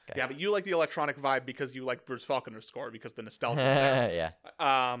like, oh, okay. Yeah, but you like the electronic vibe because you like Bruce Faulkner's score because the nostalgia is there.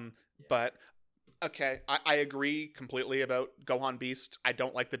 Yeah. But okay, I agree completely about Gohan Beast. I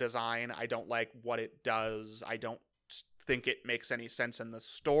don't like the design. I don't like what it does. I don't think it makes any sense in the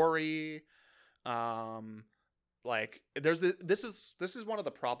story. Like this is one of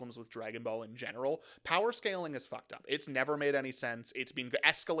the problems with Dragon Ball in general. Power scaling is fucked up. It's never made any sense. It's been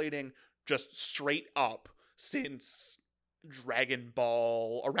escalating just straight up since Dragon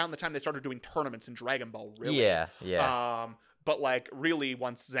Ball, around the time they started doing tournaments in Dragon Ball, really. Yeah. But like really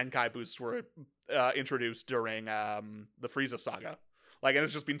once Zenkai boosts were introduced during the Frieza saga. Like, and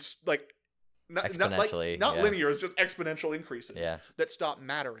it's just been like not linear, it's just exponential increases that stop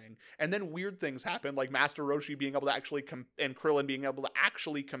mattering. And then weird things happen, like Master Roshi being able to actually and Krillin being able to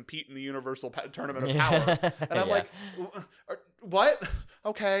actually compete in the Universal Tournament of Power. And I'm like, what?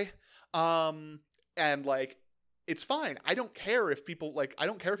 Okay. And like, it's fine. I don't care if people I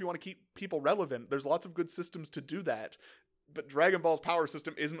don't care if you want to keep people relevant. There's lots of good systems to do that. But Dragon Ball's power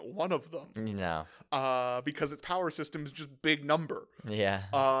system isn't one of them. No. Because its power system is just big number.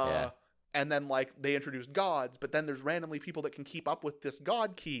 Yeah. And then like they introduced gods, but then there's randomly people that can keep up with this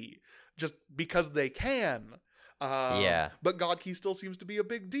god key just because they can. But god key still seems to be a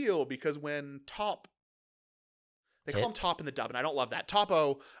big deal because when they call him Top in the dub, and I don't love that.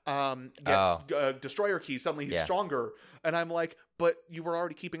 Toppo gets Destroyer key. Suddenly he's stronger. And I'm like, but you were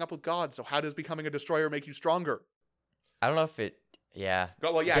already keeping up with gods, so how does becoming a Destroyer make you stronger? I don't know if it... Yeah.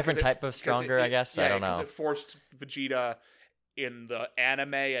 Well, yeah, different type of stronger, I guess. I don't know. Because it forced Vegeta in the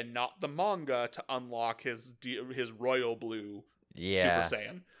anime and not the manga to unlock his royal blue Super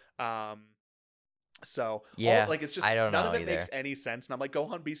Saiyan. So Yeah, like it's just I don't none know of it either. makes any sense. And I'm like,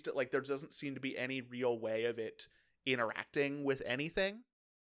 Gohan Beast, like there doesn't seem to be any real way of it interacting with anything.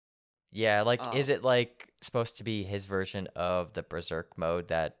 Yeah, like, Um, is it like supposed to be his version of the Berserk mode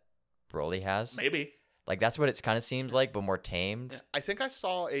that Broly has? Maybe. Like, that's what it kind of seems like, but more tamed. Yeah. I think I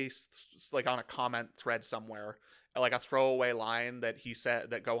saw like on a comment thread somewhere, like a throwaway line that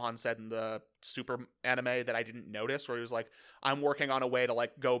Gohan said in the Super anime that I didn't notice, where he was like, "I'm working on a way to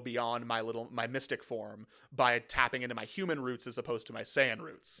like go beyond my mystic form by tapping into my human roots as opposed to my Saiyan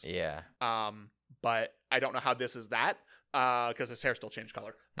roots." Yeah. But I don't know how this is that, because his hair still changed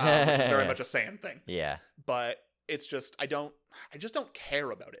color, which is very much a Saiyan thing. Yeah. But it's just I just don't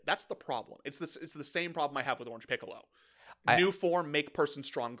care about it. That's the problem. It's the same problem I have with Orange Piccolo. New form, make person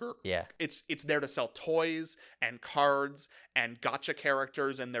stronger. Yeah. It's there to sell toys and cards and gotcha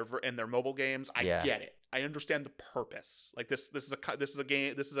characters in their mobile games. I get it. I understand the purpose. Like this is a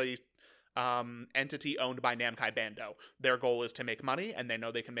game. This is a entity owned by Namkai Bandai. Their goal is to make money, and they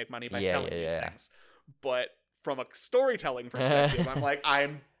know they can make money by selling these things. But from a storytelling perspective, I'm like I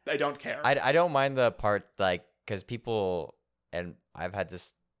don't care. I don't mind the part, like, because people, and I've had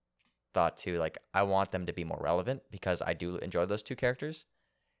this thought too, like, I want them to be more relevant because I do enjoy those two characters,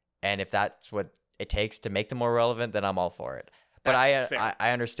 and if that's what it takes to make them more relevant, then I'm all for it. But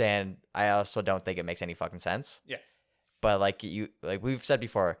I understand. I also don't think it makes any fucking sense. Yeah. But like we've said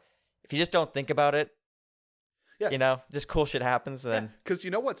before, if you just don't think about it, just cool shit happens. Then because you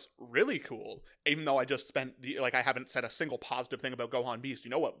know what's really cool, even though I just spent I haven't said a single positive thing about Gohan Beast.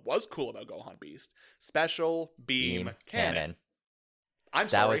 You know what was cool about Gohan Beast? Special Beam Cannon. I'm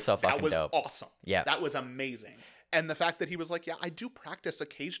sorry, that was so fucking dope. Awesome. Yeah, that was amazing. And the fact that he was like, yeah, I do practice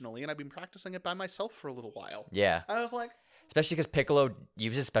occasionally, and I've been practicing it by myself for a little while. Yeah. I was like, especially because Piccolo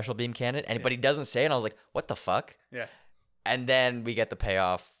uses Special Beam Cannon, but he doesn't say it. And I was like, what the fuck? Yeah. And then we get the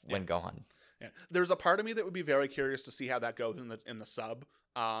payoff when Gohan. Yeah. There's a part of me that would be very curious to see how that goes in the sub.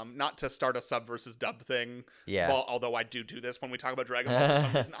 Not to start a sub versus dub thing. Yeah. Well, although I do this when we talk about Dragon Ball for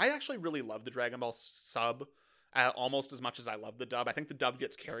some reason. I actually really love the Dragon Ball sub. Almost as much as I love the dub. I think the dub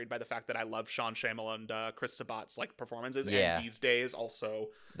gets carried by the fact that I love Sean Shamel and Chris Sabat's like performances, and these days also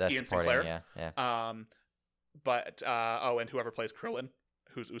Ian Sinclair. Yeah. And whoever plays Krillin,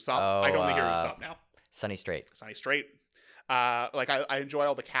 who's Usopp. I can only hear Usopp now. Sunny Straight. I enjoy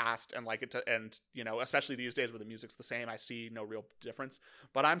all the cast and especially these days where the music's the same, I see no real difference.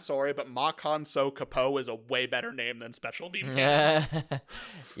 But I'm sorry, but Ma Kan-so Kapo is a way better name than Special Beam. Yeah,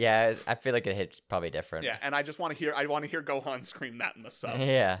 I feel like it hits probably different. Yeah, and I want to hear Gohan scream that in the sub.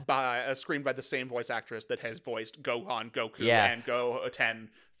 Yeah, screamed by the same voice actress that has voiced Gohan, Goku, and Go-Ten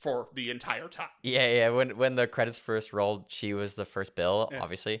for the entire time. Yeah. When the credits first rolled, she was the first bill,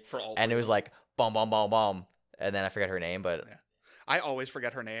 obviously, for all. And it was like bomb, bomb, bomb, bomb. And then I forget her name, but I always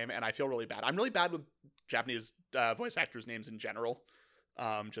forget her name, and I feel really bad. I'm really bad with Japanese voice actors' names in general,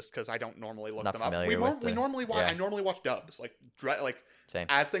 just because I don't normally look them up. I normally watch dubs, same.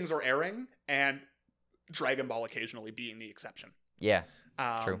 As things are airing, and Dragon Ball occasionally being the exception. Yeah,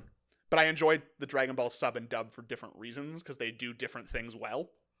 true. But I enjoyed the Dragon Ball sub and dub for different reasons because they do different things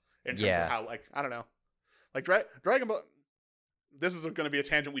well. In terms of how, I don't know, Dragon Ball. This is going to be a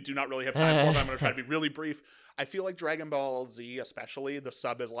tangent we do not really have time for, but I'm going to try to be really brief. I feel like Dragon Ball Z, especially, the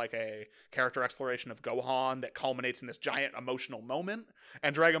sub is like a character exploration of Gohan that culminates in this giant emotional moment.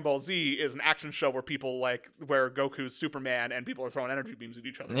 And Dragon Ball Z is an action show where Goku's Superman and people are throwing energy beams at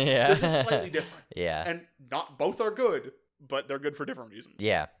each other. Yeah. They're just slightly different. Yeah. And not both are good, but they're good for different reasons.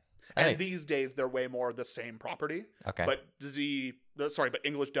 Yeah. And these days, they're way more the same property. Okay. But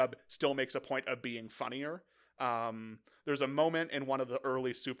English dub still makes a point of being funnier. There's a moment in one of the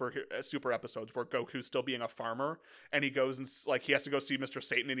early super episodes where Goku's still being a farmer, and he goes and he has to go see Mr.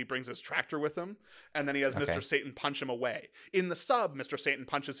 Satan, and he brings his tractor with him, and then he has Mr. Satan punch him away. In the sub, Mr. Satan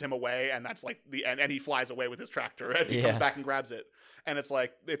punches him away, and that's the end, and he flies away with his tractor, and he comes back and grabs it, and it's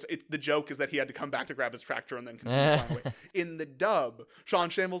the joke is that he had to come back to grab his tractor and then continue flying away. In the dub, Sean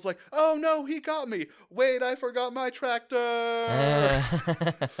Shamel's like, "Oh no, he got me! Wait, I forgot my tractor!"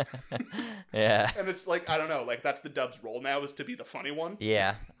 Yeah. And it's I don't know, that's the dub's role now, is to be the funny one.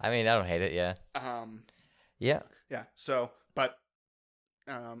 Yeah. I mean, I don't hate it. Yeah. Yeah. Yeah. So, but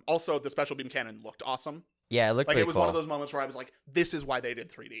also the Special Beam Cannon looked awesome. Yeah, it looked really it was cool. one of those moments where I was like, this is why they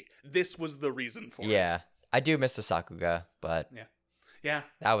did 3D. This was the reason for it. Yeah. I do miss the Sakuga, but yeah,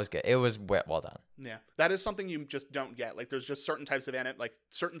 that was good. It was well done. Yeah. That is something you just don't get. There's just certain types of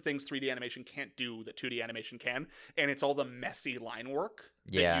certain things 3D animation can't do that 2D animation can, and it's all the messy line work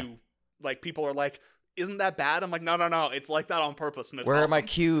that people are like, isn't that bad? I'm like, no. It's like that on purpose. And it's Where awesome. are my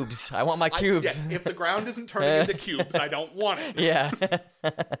cubes? I want my cubes. If the ground isn't turning into cubes, I don't want it. Yeah.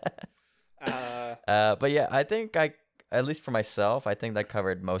 But yeah, I think at least for myself, I think that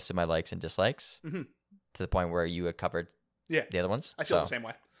covered most of my likes and dislikes Mhm. to the point where you had covered Yeah. the other ones. I feel So, the same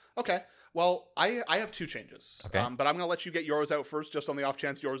way. Okay. Well, I have two changes. Okay. But I'm going to let you get yours out first, just on the off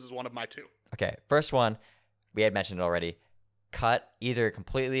chance yours is one of my two. okay, first one, we had mentioned it already. Cut either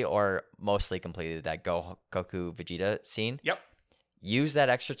completely or mostly completely that Goku Vegeta scene. Yep. Use that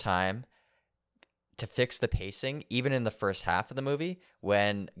extra time to fix the pacing, even in the first half of the movie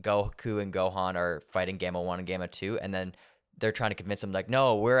when Goku and Gohan are fighting Gamma 1 and Gamma 2, and then they're trying to convince them, like,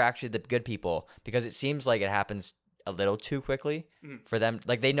 no, we're actually the good people, because it seems like it happens a little too quickly for them.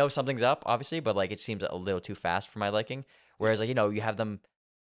 Like, they know something's up, obviously, but, like, it seems a little too fast for my liking. Whereas, like, you have them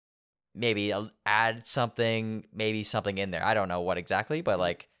maybe add something, maybe something in there. I don't know what exactly, but,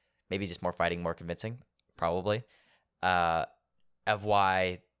 like, maybe just more fighting, more convincing, probably, of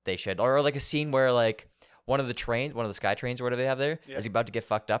why they should. Or, like, a scene where, like, one of the sky trains or whatever they have there is about to get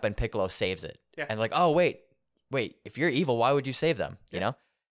fucked up, and Piccolo saves it. Yeah. And, like, oh, wait, if you're evil, why would you save them? You know?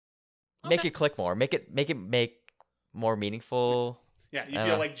 Okay. Make it click more. Make more meaningful. Yeah, you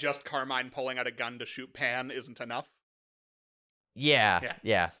feel like just Carmine pulling out a gun to shoot Pan isn't enough? Yeah.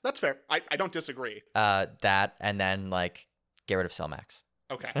 That's fair. I don't disagree. That, and then, like, get rid of Cell Max.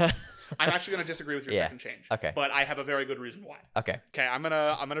 Okay. I'm actually going to disagree with your second change. Okay. But I have a very good reason why. Okay. Okay, I'm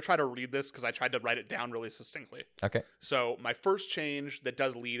gonna try to read this because I tried to write it down really succinctly. Okay. So my first change that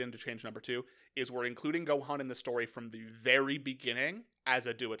does lead into change number 2 is we're including Gohan in the story from the very beginning as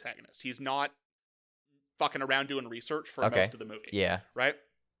a duotagonist. He's not fucking around doing research for most of the movie. Yeah. Right?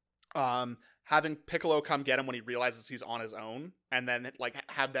 Having Piccolo come get him when he realizes he's on his own, and then like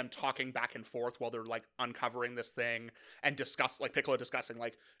have them talking back and forth while they're like uncovering this thing and Piccolo discussing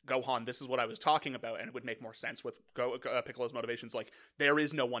like, Gohan, this is what I was talking about, and it would make more sense with Piccolo's motivations. Like, there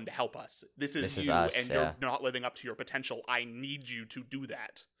is no one to help us. This is you, us, and you're not living up to your potential. I need you to do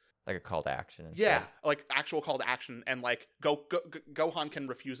that. Like a call to action. Yeah, like actual call to action, and like Gohan can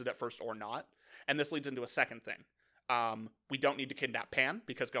refuse it at first or not. And this leads into a second thing. We don't need to kidnap Pan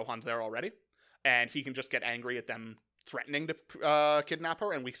because Gohan's there already. And he can just get angry at them threatening to kidnap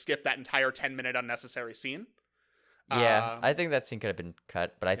her, and we skip that entire 10-minute unnecessary scene. Yeah, I think that scene could have been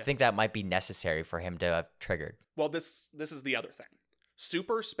cut, but I think that might be necessary for him to have triggered. Well, this is the other thing.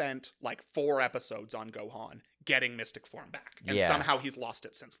 Super spent like 4 episodes on Gohan getting Mystic Form back, and somehow he's lost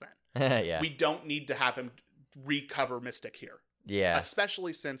it since then. Yeah. We don't need to have him recover Mystic here. Yeah.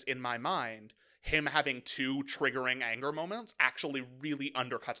 Especially since, in my mind, him having 2 triggering anger moments actually really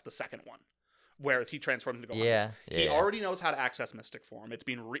undercuts the second one, where he transforms into Gohan. He already knows how to access Mystic Form.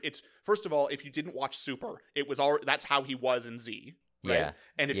 It's first of all, if you didn't watch Super, that's how he was in Z, right? Yeah.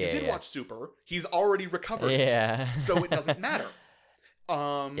 And if you did watch Super, he's already recovered. Yeah. So it doesn't matter.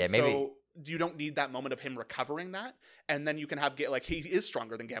 maybe. So you don't need that moment of him recovering that, and then you can have like, he is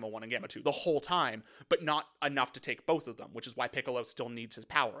stronger than Gamma 1 and Gamma 2 the whole time, but not enough to take both of them, which is why Piccolo still needs his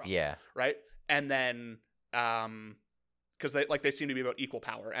power up. Yeah. Right? And then because they seem to be about equal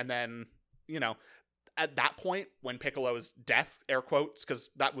power, and then at that point, when Piccolo's death, air quotes, because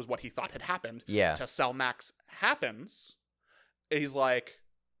that was what he thought had happened, to Cell Max happens, he's like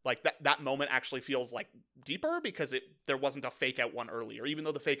that moment actually feels like deeper because there wasn't a fake out one earlier, even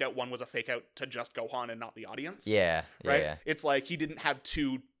though the fake out one was a fake out to just Gohan and not the audience. Yeah. Right? Yeah. It's like he didn't have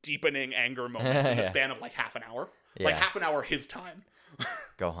 2 deepening anger moments in the span of like half an hour. Yeah. Like half an hour his time.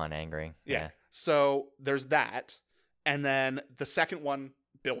 Gohan angry. Yeah. So there's that. And then the second one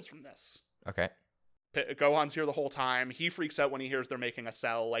builds from this. Okay. Gohan's here the whole time. He freaks out when he hears they're making a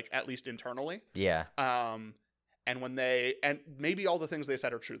cell, like at least internally. Yeah. And maybe all the things they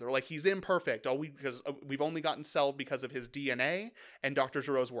said are true. They're like, he's imperfect. Because we've only gotten Cell because of his DNA and Dr.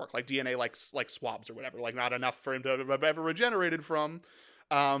 Giro's work, like DNA, like swabs or whatever, like not enough for him to have ever regenerated from.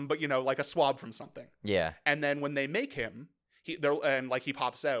 But like a swab from something. Yeah. And then when they make him, he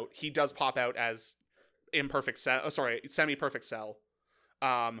pops out. He does pop out as semi-perfect Cell.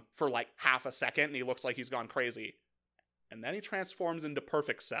 For like half a second, and he looks like he's gone crazy. And then he transforms into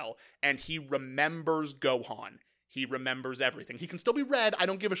Perfect Cell, and he remembers Gohan. He remembers everything. He can still be red. I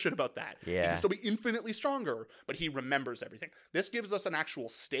don't give a shit about that. Yeah. He can still be infinitely stronger, but he remembers everything. This gives us an actual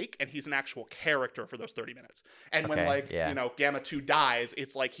stake, and he's an actual character for those 30 minutes. And when Gamma 2 dies,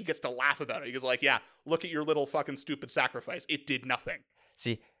 it's like he gets to laugh about it. He goes like, yeah, look at your little fucking stupid sacrifice. It did nothing.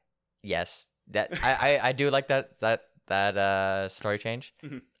 See, yes, that I do like that story change.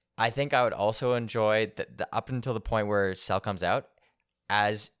 Mm-hmm. I think I would also enjoy the up until the point where Cell comes out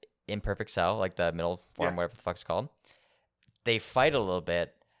as imperfect Cell, like the middle form, whatever the fuck it's called. They fight a little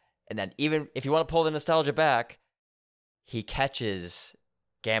bit, and then even if you want to pull the nostalgia back, he catches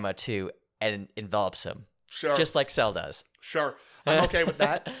Gamma 2 and envelops him. Sure. Just like Cell does. Sure. I'm okay with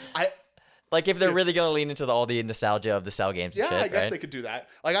that. Like if they're Yeah. really gonna lean into all the nostalgia of the Cell games and Yeah, shit, I guess right? they could do that.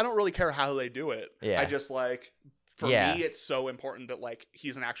 Like, I don't really care how they do it. Yeah. I just like, for Yeah. me, it's so important that like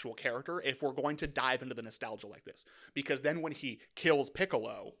he's an actual character if we're going to dive into the nostalgia like this, because then when he kills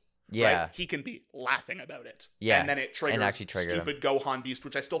Piccolo, Yeah. right, he can be laughing about it. Yeah, and then it triggers actually trigger him. stupid Gohan Beast,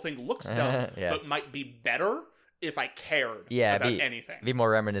 which I still think looks dumb, Yeah. but might be better if I cared Yeah, about be- anything. Be more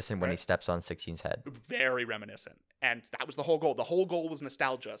reminiscent when he Right. steps on 16's head. Very reminiscent, and that was the whole goal. The whole goal was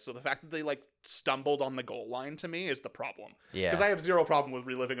nostalgia. So the fact that they like stumbled on the goal line to me is the problem. Yeah. Because I have zero problem with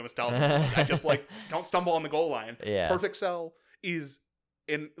reliving a nostalgia moment. I just like don't stumble on the goal line. Yeah. Perfect Cell is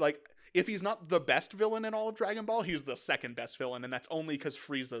in like, if he's not the best villain in all of Dragon Ball, he's the second best villain, and that's only because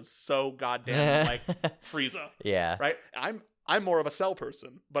Frieza's so goddamn like Frieza, Yeah. right? I'm more of a Cell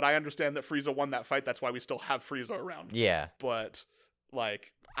person, but I understand that Frieza won that fight. That's why we still have Frieza around. Yeah. But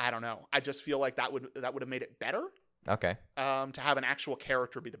like, I don't know. I just feel like that would have made it better. Okay. To have an actual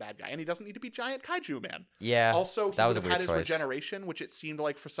character be the bad guy, and he doesn't need to be giant kaiju man. Yeah. Also, he that would was a have had weird his choice. regeneration, which it seemed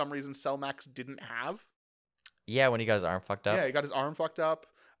like for some reason Cell Max didn't have. Yeah, when he got his arm fucked up. Yeah, he got his arm fucked up.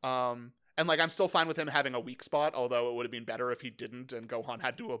 And like, I'm still fine with him having a weak spot, although it would have been better if he didn't, and Gohan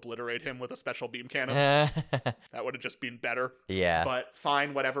had to obliterate him with a special beam cannon. That would have just been better. Yeah. But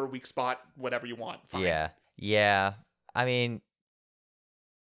fine, whatever, weak spot, whatever you want. Fine. Yeah. Yeah. I mean,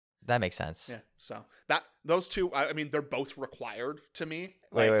 that makes sense. Yeah. So those two, I mean, they're both required to me.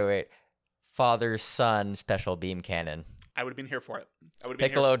 Wait. Father son special beam cannon. I would have been here for it. I would have been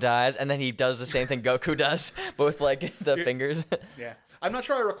Piccolo dies, and then he does the same thing Goku does, but with like the fingers. Yeah. I'm not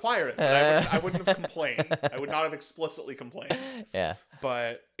sure I require it, but I wouldn't have complained. I would not have explicitly complained. Yeah.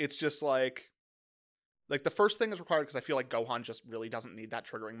 But it's just like the first thing is required because I feel like Gohan just really doesn't need that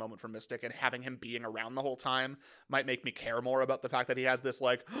triggering moment for Mystic, and having him being around the whole time might make me care more about the fact that he has this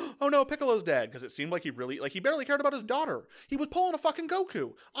like, oh no, Piccolo's dead, because it seemed like he barely cared about his daughter. He was pulling a fucking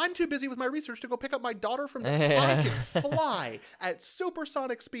Goku. I'm too busy with my research to go pick up my daughter from I can fly at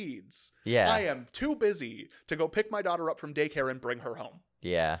supersonic speeds. Yeah. I am too busy to go pick my daughter up from daycare and bring her home.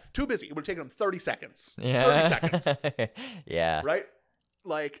 Yeah. Too busy. It would have taken him 30 seconds. Yeah. 30 seconds. Yeah. Right?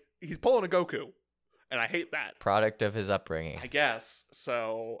 Like, he's pulling a Goku. And I hate that. Product of his upbringing. I guess.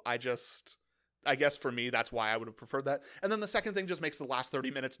 So I guess for me, that's why I would have preferred that. And then the second thing just makes the last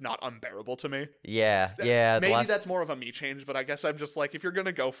 30 minutes not unbearable to me. Yeah. Maybe that's more of a me change, but I guess I'm just like, if you're going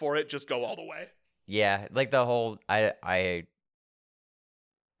to go for it, just go all the way. Yeah. Like the whole, I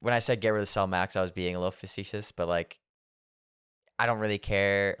when I said get rid of Cell Max, I was being a little facetious, but like, I don't really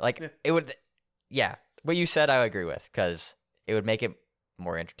care. Like, it would, yeah. What you said, I agree with, because it would make it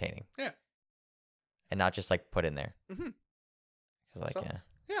more entertaining. Yeah. And not just like put in there. Mm-hmm. Like, So- yeah.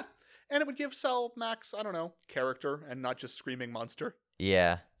 Yeah. And it would give Cell Max, I don't know, character and not just screaming monster.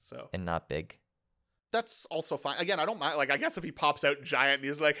 Yeah. So And not big. that's also fine. Again, I don't mind. Like, I guess if he pops out giant and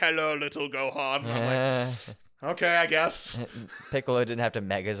he's like, hello, little Gohan. I'm like, okay, I guess. Piccolo didn't have to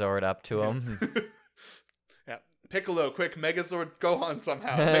Megazord up to him. Yeah. Piccolo, quick, Megazord Gohan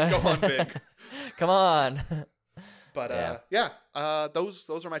somehow. Make Gohan big. Come on. But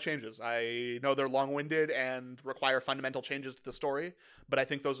those are my changes. I know they're long-winded and require fundamental changes to the story, but I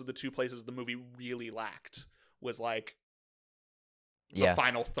think those are the two places the movie really lacked, was like the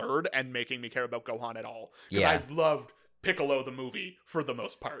final third and making me care about Gohan at all. Because I loved Piccolo the movie for the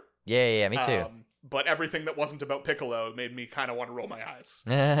most part. Yeah, me too. But everything that wasn't about Piccolo made me kind of want to roll my eyes.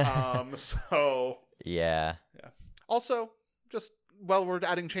 So yeah. also, just while we're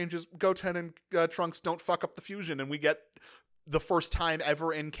adding changes, Goten and Trunks don't fuck up the fusion, and we get the first time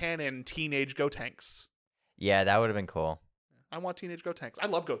ever in canon teenage Gotenks. Yeah, that would have been cool. I want teenage Gotenks. I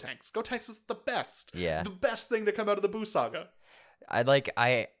love Gotenks. Gotenks is the best. Yeah. The best thing to come out of the Buu saga.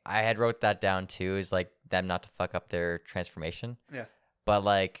 I had wrote that down too, is like them not to fuck up their transformation. Yeah. But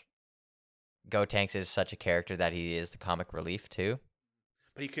like Gotenks is such a character that he is the comic relief too.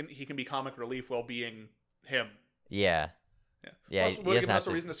 But he can be comic relief while being him. Yeah. Yeah. Plus, would have given us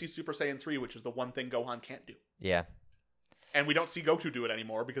a reason to see Super Saiyan 3, which is the one thing Gohan can't do. Yeah. And we don't see Goku do it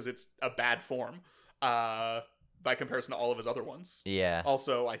anymore because it's a bad form by comparison to all of his other ones. Yeah.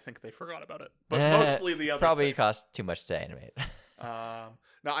 Also, I think they forgot about it. But mostly the other probably thing. cost too much to animate.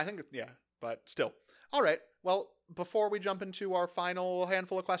 No, I think, yeah, but still. All right. Well, before we jump into our final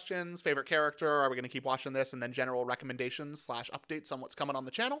handful of questions, favorite character, are we going to keep watching this, and then general recommendations / updates on what's coming on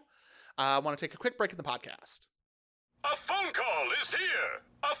the channel, I want to take a quick break in the podcast. A phone call is here!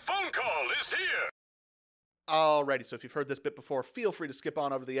 A phone call is here! Alrighty, so if you've heard this bit before, feel free to skip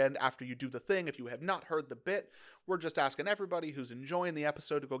on over to the end after you do the thing. If you have not heard the bit, we're just asking everybody who's enjoying the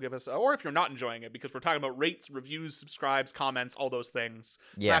episode to go give us, or if you're not enjoying it, because we're talking about rates, reviews, subscribes, comments, all those things.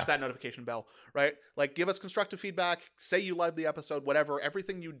 Yeah. Smash that notification bell, right? Like, give us constructive feedback, say you loved the episode, whatever.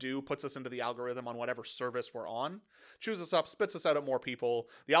 Everything you do puts us into the algorithm on whatever service we're on. Chews us up, spits us out at more people.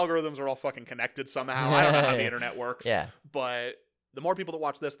 The algorithms are all fucking connected somehow. I don't know how the internet works. Yeah. But the more people that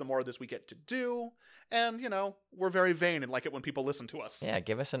watch this, the more of this we get to do. And, we're very vain and like it when people listen to us. Yeah,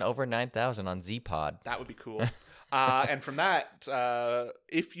 give us an over 9,000 on Z-Pod. That would be cool. And from that,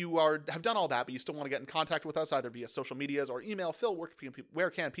 if you have done all that, but you still want to get in contact with us, either via social medias or email, Phil, where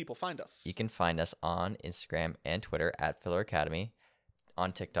can people find us? You can find us on Instagram and Twitter at Filler Academy,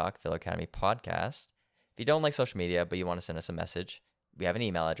 on TikTok, Filler Academy Podcast. If you don't like social media, but you want to send us a message, we have an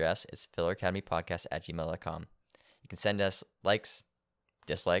email address. It's filleracademypodcast@gmail.com. You can send us likes,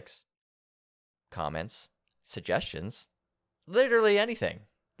 dislikes, comments, suggestions, literally anything.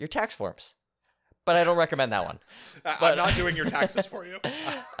 Your tax forms. But I don't recommend that one. I'm not doing your taxes for you.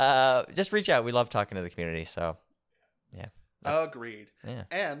 Just reach out. We love talking to the community. So, yeah. Agreed. Yeah.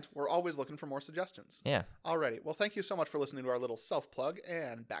 And we're always looking for more suggestions. Yeah. Alrighty. Well, thank you so much for listening to our little self-plug,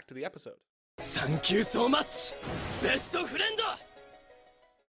 and back to the episode. Thank you so much, best friend.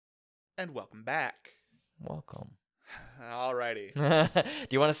 And welcome back. Welcome. Alrighty. Do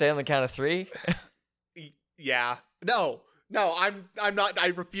you want to say on the count of 3? Yeah. No, I'm not. I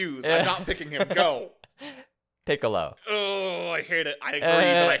refuse. I'm not picking him. Go. Piccolo. Oh, I hate it. I agree,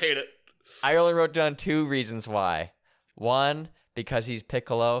 but I hate it. I only wrote down 2 reasons why. 1, because he's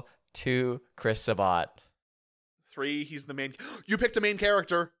Piccolo. 2, Chris Sabat. 3, he's the main. You picked a main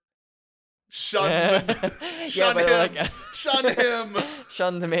character. Shun him. Shun him.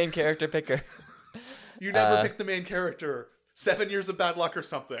 Shun the main character picker. You never picked the main character. 7 years of bad luck or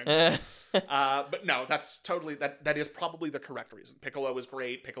something. But no, that's totally that is probably the correct reason. Piccolo is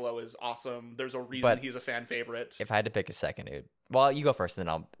great. Piccolo is awesome. There's a reason he's a fan favorite. If I had to pick a second, dude. Well, you go first, then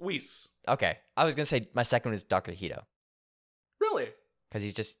I'll. Whis. Okay, I was gonna say my second is Dr. Hito. Really? Because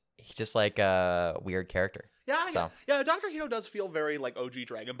he's just like a weird character. Yeah, yeah. Dr. Hito does feel very like OG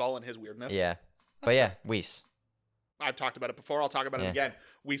Dragon Ball in his weirdness. Yeah, Whis. I've talked about it before. I'll talk about it again.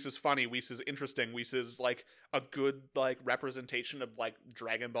 Whis is funny. Whis is interesting. Whis is like a good like representation of like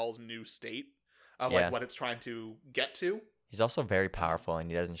Dragon Ball's new state of like what it's trying to get to. He's also very powerful and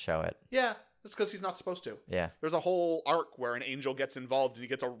he doesn't show it. Yeah, that's because he's not supposed to. Yeah. There's a whole arc where an angel gets involved and he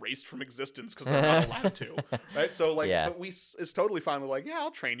gets erased from existence because they're not allowed to. Right? So like but Whis is totally fine with like, yeah, I'll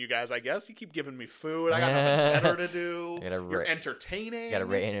train you guys, I guess. You keep giving me food. I got nothing better to do. You're entertaining. You gotta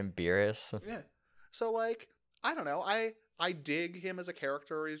Rain and Beerus. Yeah. So like I don't know. I dig him as a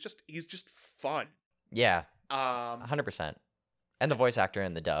character. He's just fun. Yeah. 100%. And the voice actor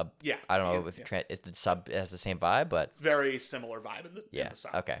in the dub. Yeah. I don't know if the sub has the same vibe, but very similar vibe in the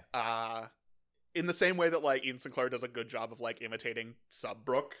sub. Okay. In the same way that like Ian Sinclair does a good job of like imitating Sub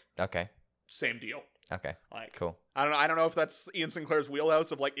Brook. Okay. Same deal. Okay. Like cool. I don't know if that's Ian Sinclair's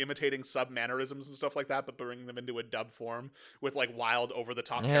wheelhouse of like imitating sub mannerisms and stuff like that, but bringing them into a dub form with like wild over the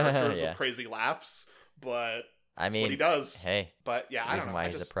top characters with crazy laughs. But that's what he does. Hey. But yeah, I don't know. Why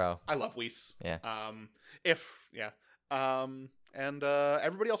he's a pro. I love Whis. Yeah. And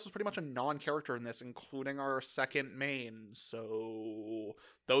everybody else is pretty much a non-character in this, including our second main. So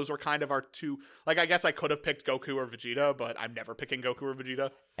those were kind of our 2. Like, I guess I could have picked Goku or Vegeta, but I'm never picking Goku or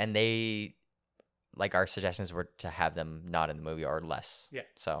Vegeta. And they, like, our suggestions were to have them not in the movie or less. Yeah.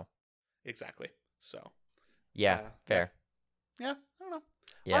 So. Exactly. So. Yeah. Fair. Yeah. I don't know.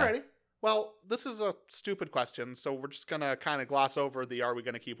 Yeah. Alrighty. Well, this is a stupid question, so we're just going to kind of gloss over the are we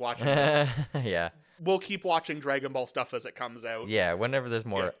going to keep watching this? Yeah. We'll keep watching Dragon Ball stuff as it comes out. Yeah, whenever there's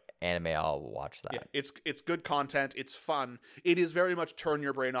more anime, I'll watch that. Yeah, it's good content. It's fun. It is very much turn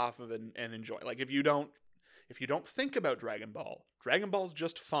your brain off of and enjoy. Like if you don't think about Dragon Ball's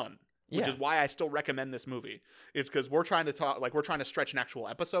just fun. Which is why I still recommend this movie. It's because we're trying to stretch an actual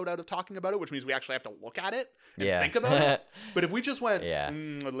episode out of talking about it, which means we actually have to look at it and think about it. But if we just went,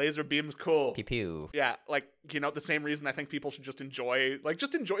 laser beam's cool. Pew pew. Yeah, like, the same reason I think people should just enjoy.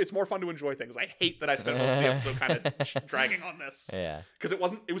 It's more fun to enjoy things. I hate that I spent most of the episode kind of dragging on this. Yeah. Because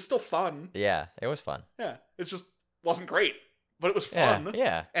it was still fun. Yeah, it was fun. Yeah, it just wasn't great, but it was fun.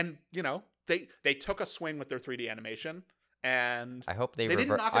 Yeah. And, they took a swing with their 3D animation. And I hope they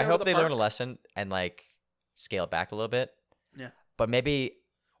learn a lesson and like scale it back a little bit. Yeah. But maybe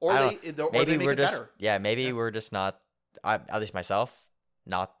they make it better. Yeah, maybe we're just not at least myself,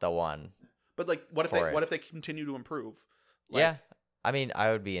 not the one. But like what if they continue to improve? Like, yeah. I mean,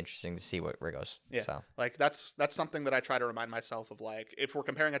 I would be interesting to see where it goes. Yeah. So Like that's something that I try to remind myself of. Like if we're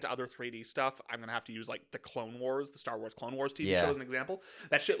comparing it to other 3D stuff, I'm gonna have to use like the Clone Wars, the Star Wars Clone Wars TV Yeah. show as an example.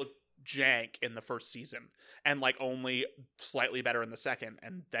 That shit looked jank in the first season, and like only slightly better in the second,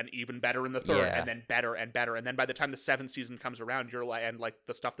 and then even better in the third, Yeah. and then better and better, and then by the time the 7th season comes around, you're like, and like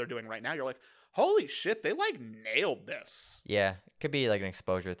the stuff they're doing right now, you're like, holy shit, they like nailed this. yeah, it could be like an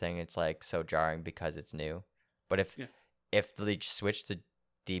exposure thing. It's like so jarring because it's new. But Yeah. if they just switch to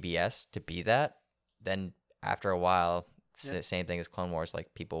DBS to be that, then after a while, Yeah. same thing as Clone Wars.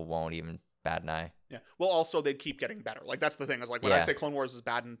 Like people won't even bat an eye. Yeah. Well, also they'd keep getting better. Like that's the thing is like when I Yeah. say Clone Wars is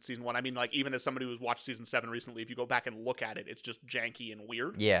bad in season 1, I mean like even as somebody who's watched season 7 recently, if you go back and look at it, it's just janky and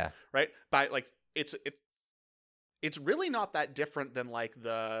weird, Yeah, right? But like it's really not that different than like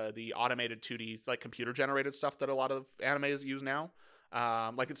the automated 2D like computer generated stuff that a lot of animes use now.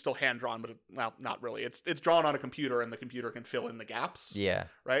 Like it's still hand drawn, but well, not really. It's drawn on a computer, and the computer can fill in the gaps. yeah,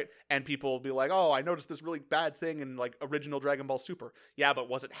 Right? And people will be like, "Oh, I noticed this really bad thing in like original Dragon Ball Super." Yeah, but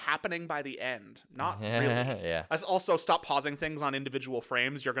was it happening by the end? Not really. yeah, Let's also stop pausing things on individual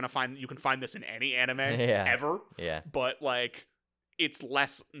frames. You can find this in any anime Yeah. ever, yeah, but like it's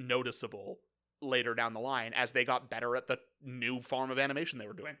less noticeable later down the line as they got better at the new form of animation they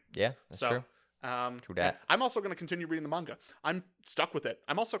were doing. yeah. That's So, true. True that. I'm also going to continue reading the manga. I'm stuck with it.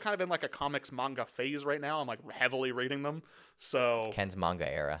 I'm also kind of in like a comics manga phase right now. I'm like heavily reading them. So Ken's manga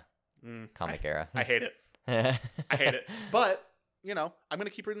era, comic era. I hate it. I hate it. But you know, I'm going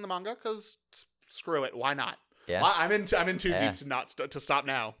to keep reading the manga because screw it. Why not? Yeah. I'm in too Yeah. deep to not to stop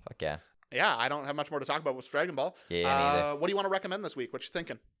now. Fuck yeah. Yeah, I don't have much more to talk about with Dragon Ball. Yeah, me either. What do you want to recommend this week? What you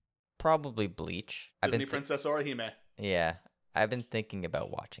thinking? Probably Bleach. Disney Princess or Hime? Yeah, I've been thinking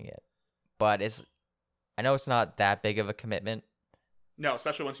about watching it, but I know it's not that big of a commitment, No,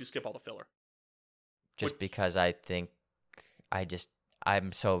 especially once you skip all the filler. just because I think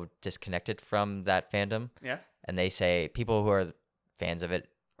I'm so disconnected from that fandom. Yeah. And they say people who are fans of it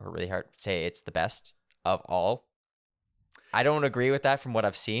are really hard say it's the best of all. I don't agree with that from what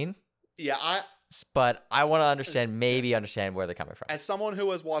I've seen, Yeah, but I want to understand where they're coming from. as someone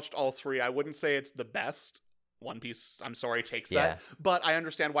who has watched all three, I wouldn't say it's the best. One Piece, I'm sorry, takes Yeah. that. But I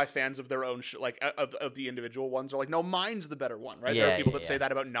understand why fans of their own, of the individual ones are like, no, mine's the better one, right? There Yeah, are people yeah, that say yeah.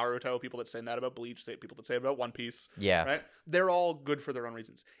 that about Naruto, people that say that about Bleach, people that say about One Piece, Yeah. right? They're all good for their own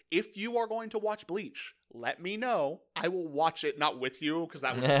reasons. If you are going to watch Bleach, let me know. I will watch it, not with you, because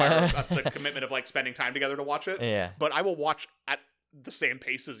that would require us the commitment of like spending time together to watch it. Yeah. But I will watch at the same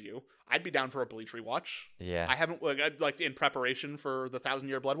pace as you. I'd be down for a Bleach rewatch. Yeah. I haven't like in preparation for the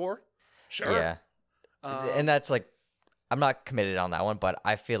 1,000-Year Blood War. Sure. Yeah. And that's like, I'm not committed on that one, but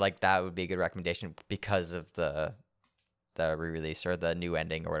I feel like that would be a good recommendation because of the re-release or the new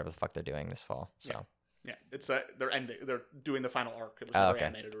ending or whatever the fuck they're doing this fall. So yeah, it's they're doing the final arc. It was Oh, never okay.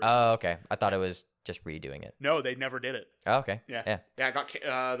 animated. Oh, okay. I thought it was just redoing it. No, they never did it. Oh, okay. Yeah. Yeah. It got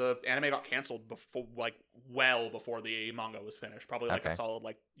the anime got canceled before, like well before the manga was finished. Probably like Okay. a solid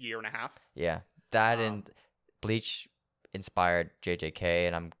like year and a half. Yeah. That Um, and Bleach inspired JJK,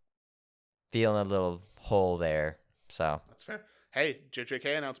 and I'm feeling a little hole there. So That's fair. Hey,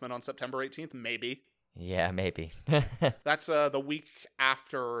 JJK announcement on September 18th, maybe. yeah, maybe. That's the week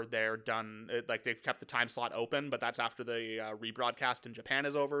after they're done. Like they've kept the time slot open, but that's after the rebroadcast in Japan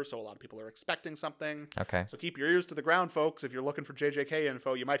is over. So a lot of people are expecting something. Okay. So keep your ears to the ground, folks. If you're looking for JJK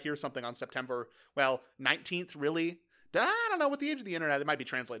info, you might hear something on September, 19th, really. I don't know, with the age of the internet, it might be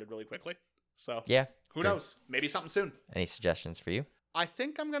translated really quickly. So Yeah. who True. knows? Maybe something soon. Any suggestions for you? I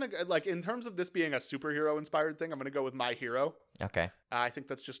think I'm going to, like, in terms of this being a superhero inspired thing, I'm going to go with My Hero. Okay. I think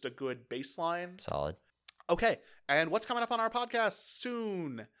that's just a good baseline. Solid. Okay, and what's coming up on our podcast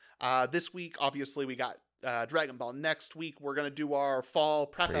soon? This week, obviously, we got Dragon Ball. Next week, we're going to do our fall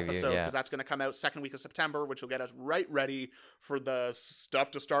prep Preview, episode, because yeah. that's going to come out second week of September, which will get us right ready for the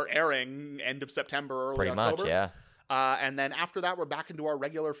stuff to start airing end of September, early Pretty October. much, yeah. And then after that, we're back into our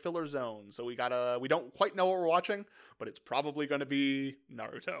regular filler zone. So we don't quite know what we're watching, but it's probably going to be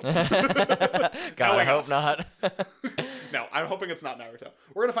Naruto. God, I Knowing hope us. not. No, I'm hoping it's not Naruto.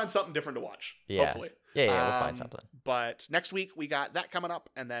 We're going to find something different to watch. Yeah. Hopefully. Yeah, we'll find something. But next week, we got that coming up,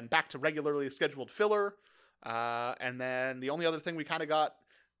 and then back to regularly scheduled filler. And then the only other thing we kind of got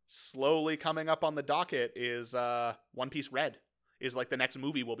slowly coming up on the docket is One Piece Red is like the next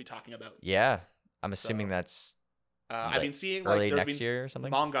movie we'll be talking about. Yeah. I'm assuming So, that's I've like been seeing early like there's next been year or something.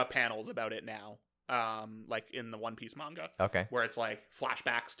 manga panels about it now, like in the One Piece manga, Okay. where it's like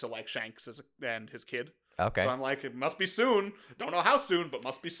flashbacks to like Shanks and his kid. Okay. So I'm like, it must be soon. Don't know how soon, but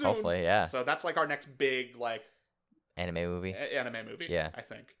must be soon. Hopefully, yeah. So that's like our next big like Anime movie. anime movie. Yeah. I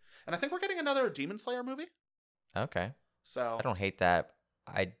think, and I think we're getting another Demon Slayer movie. Okay. So I don't hate that.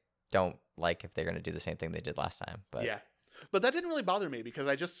 I don't like if they're going to do the same thing they did last time. But yeah. But that didn't really bother me because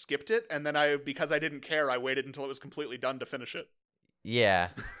I just skipped it, and then because I didn't care, I waited until it was completely done to finish it. yeah.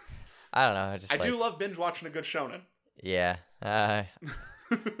 I don't know. I do love binge watching a good shonen. Yeah.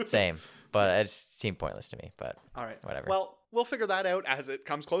 Same. But it seemed pointless to me. But All right. whatever. Well, we'll figure that out as it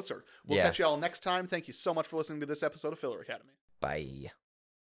comes closer. We'll Yeah. catch you all next time. Thank you so much for listening to this episode of Filler Academy. Bye.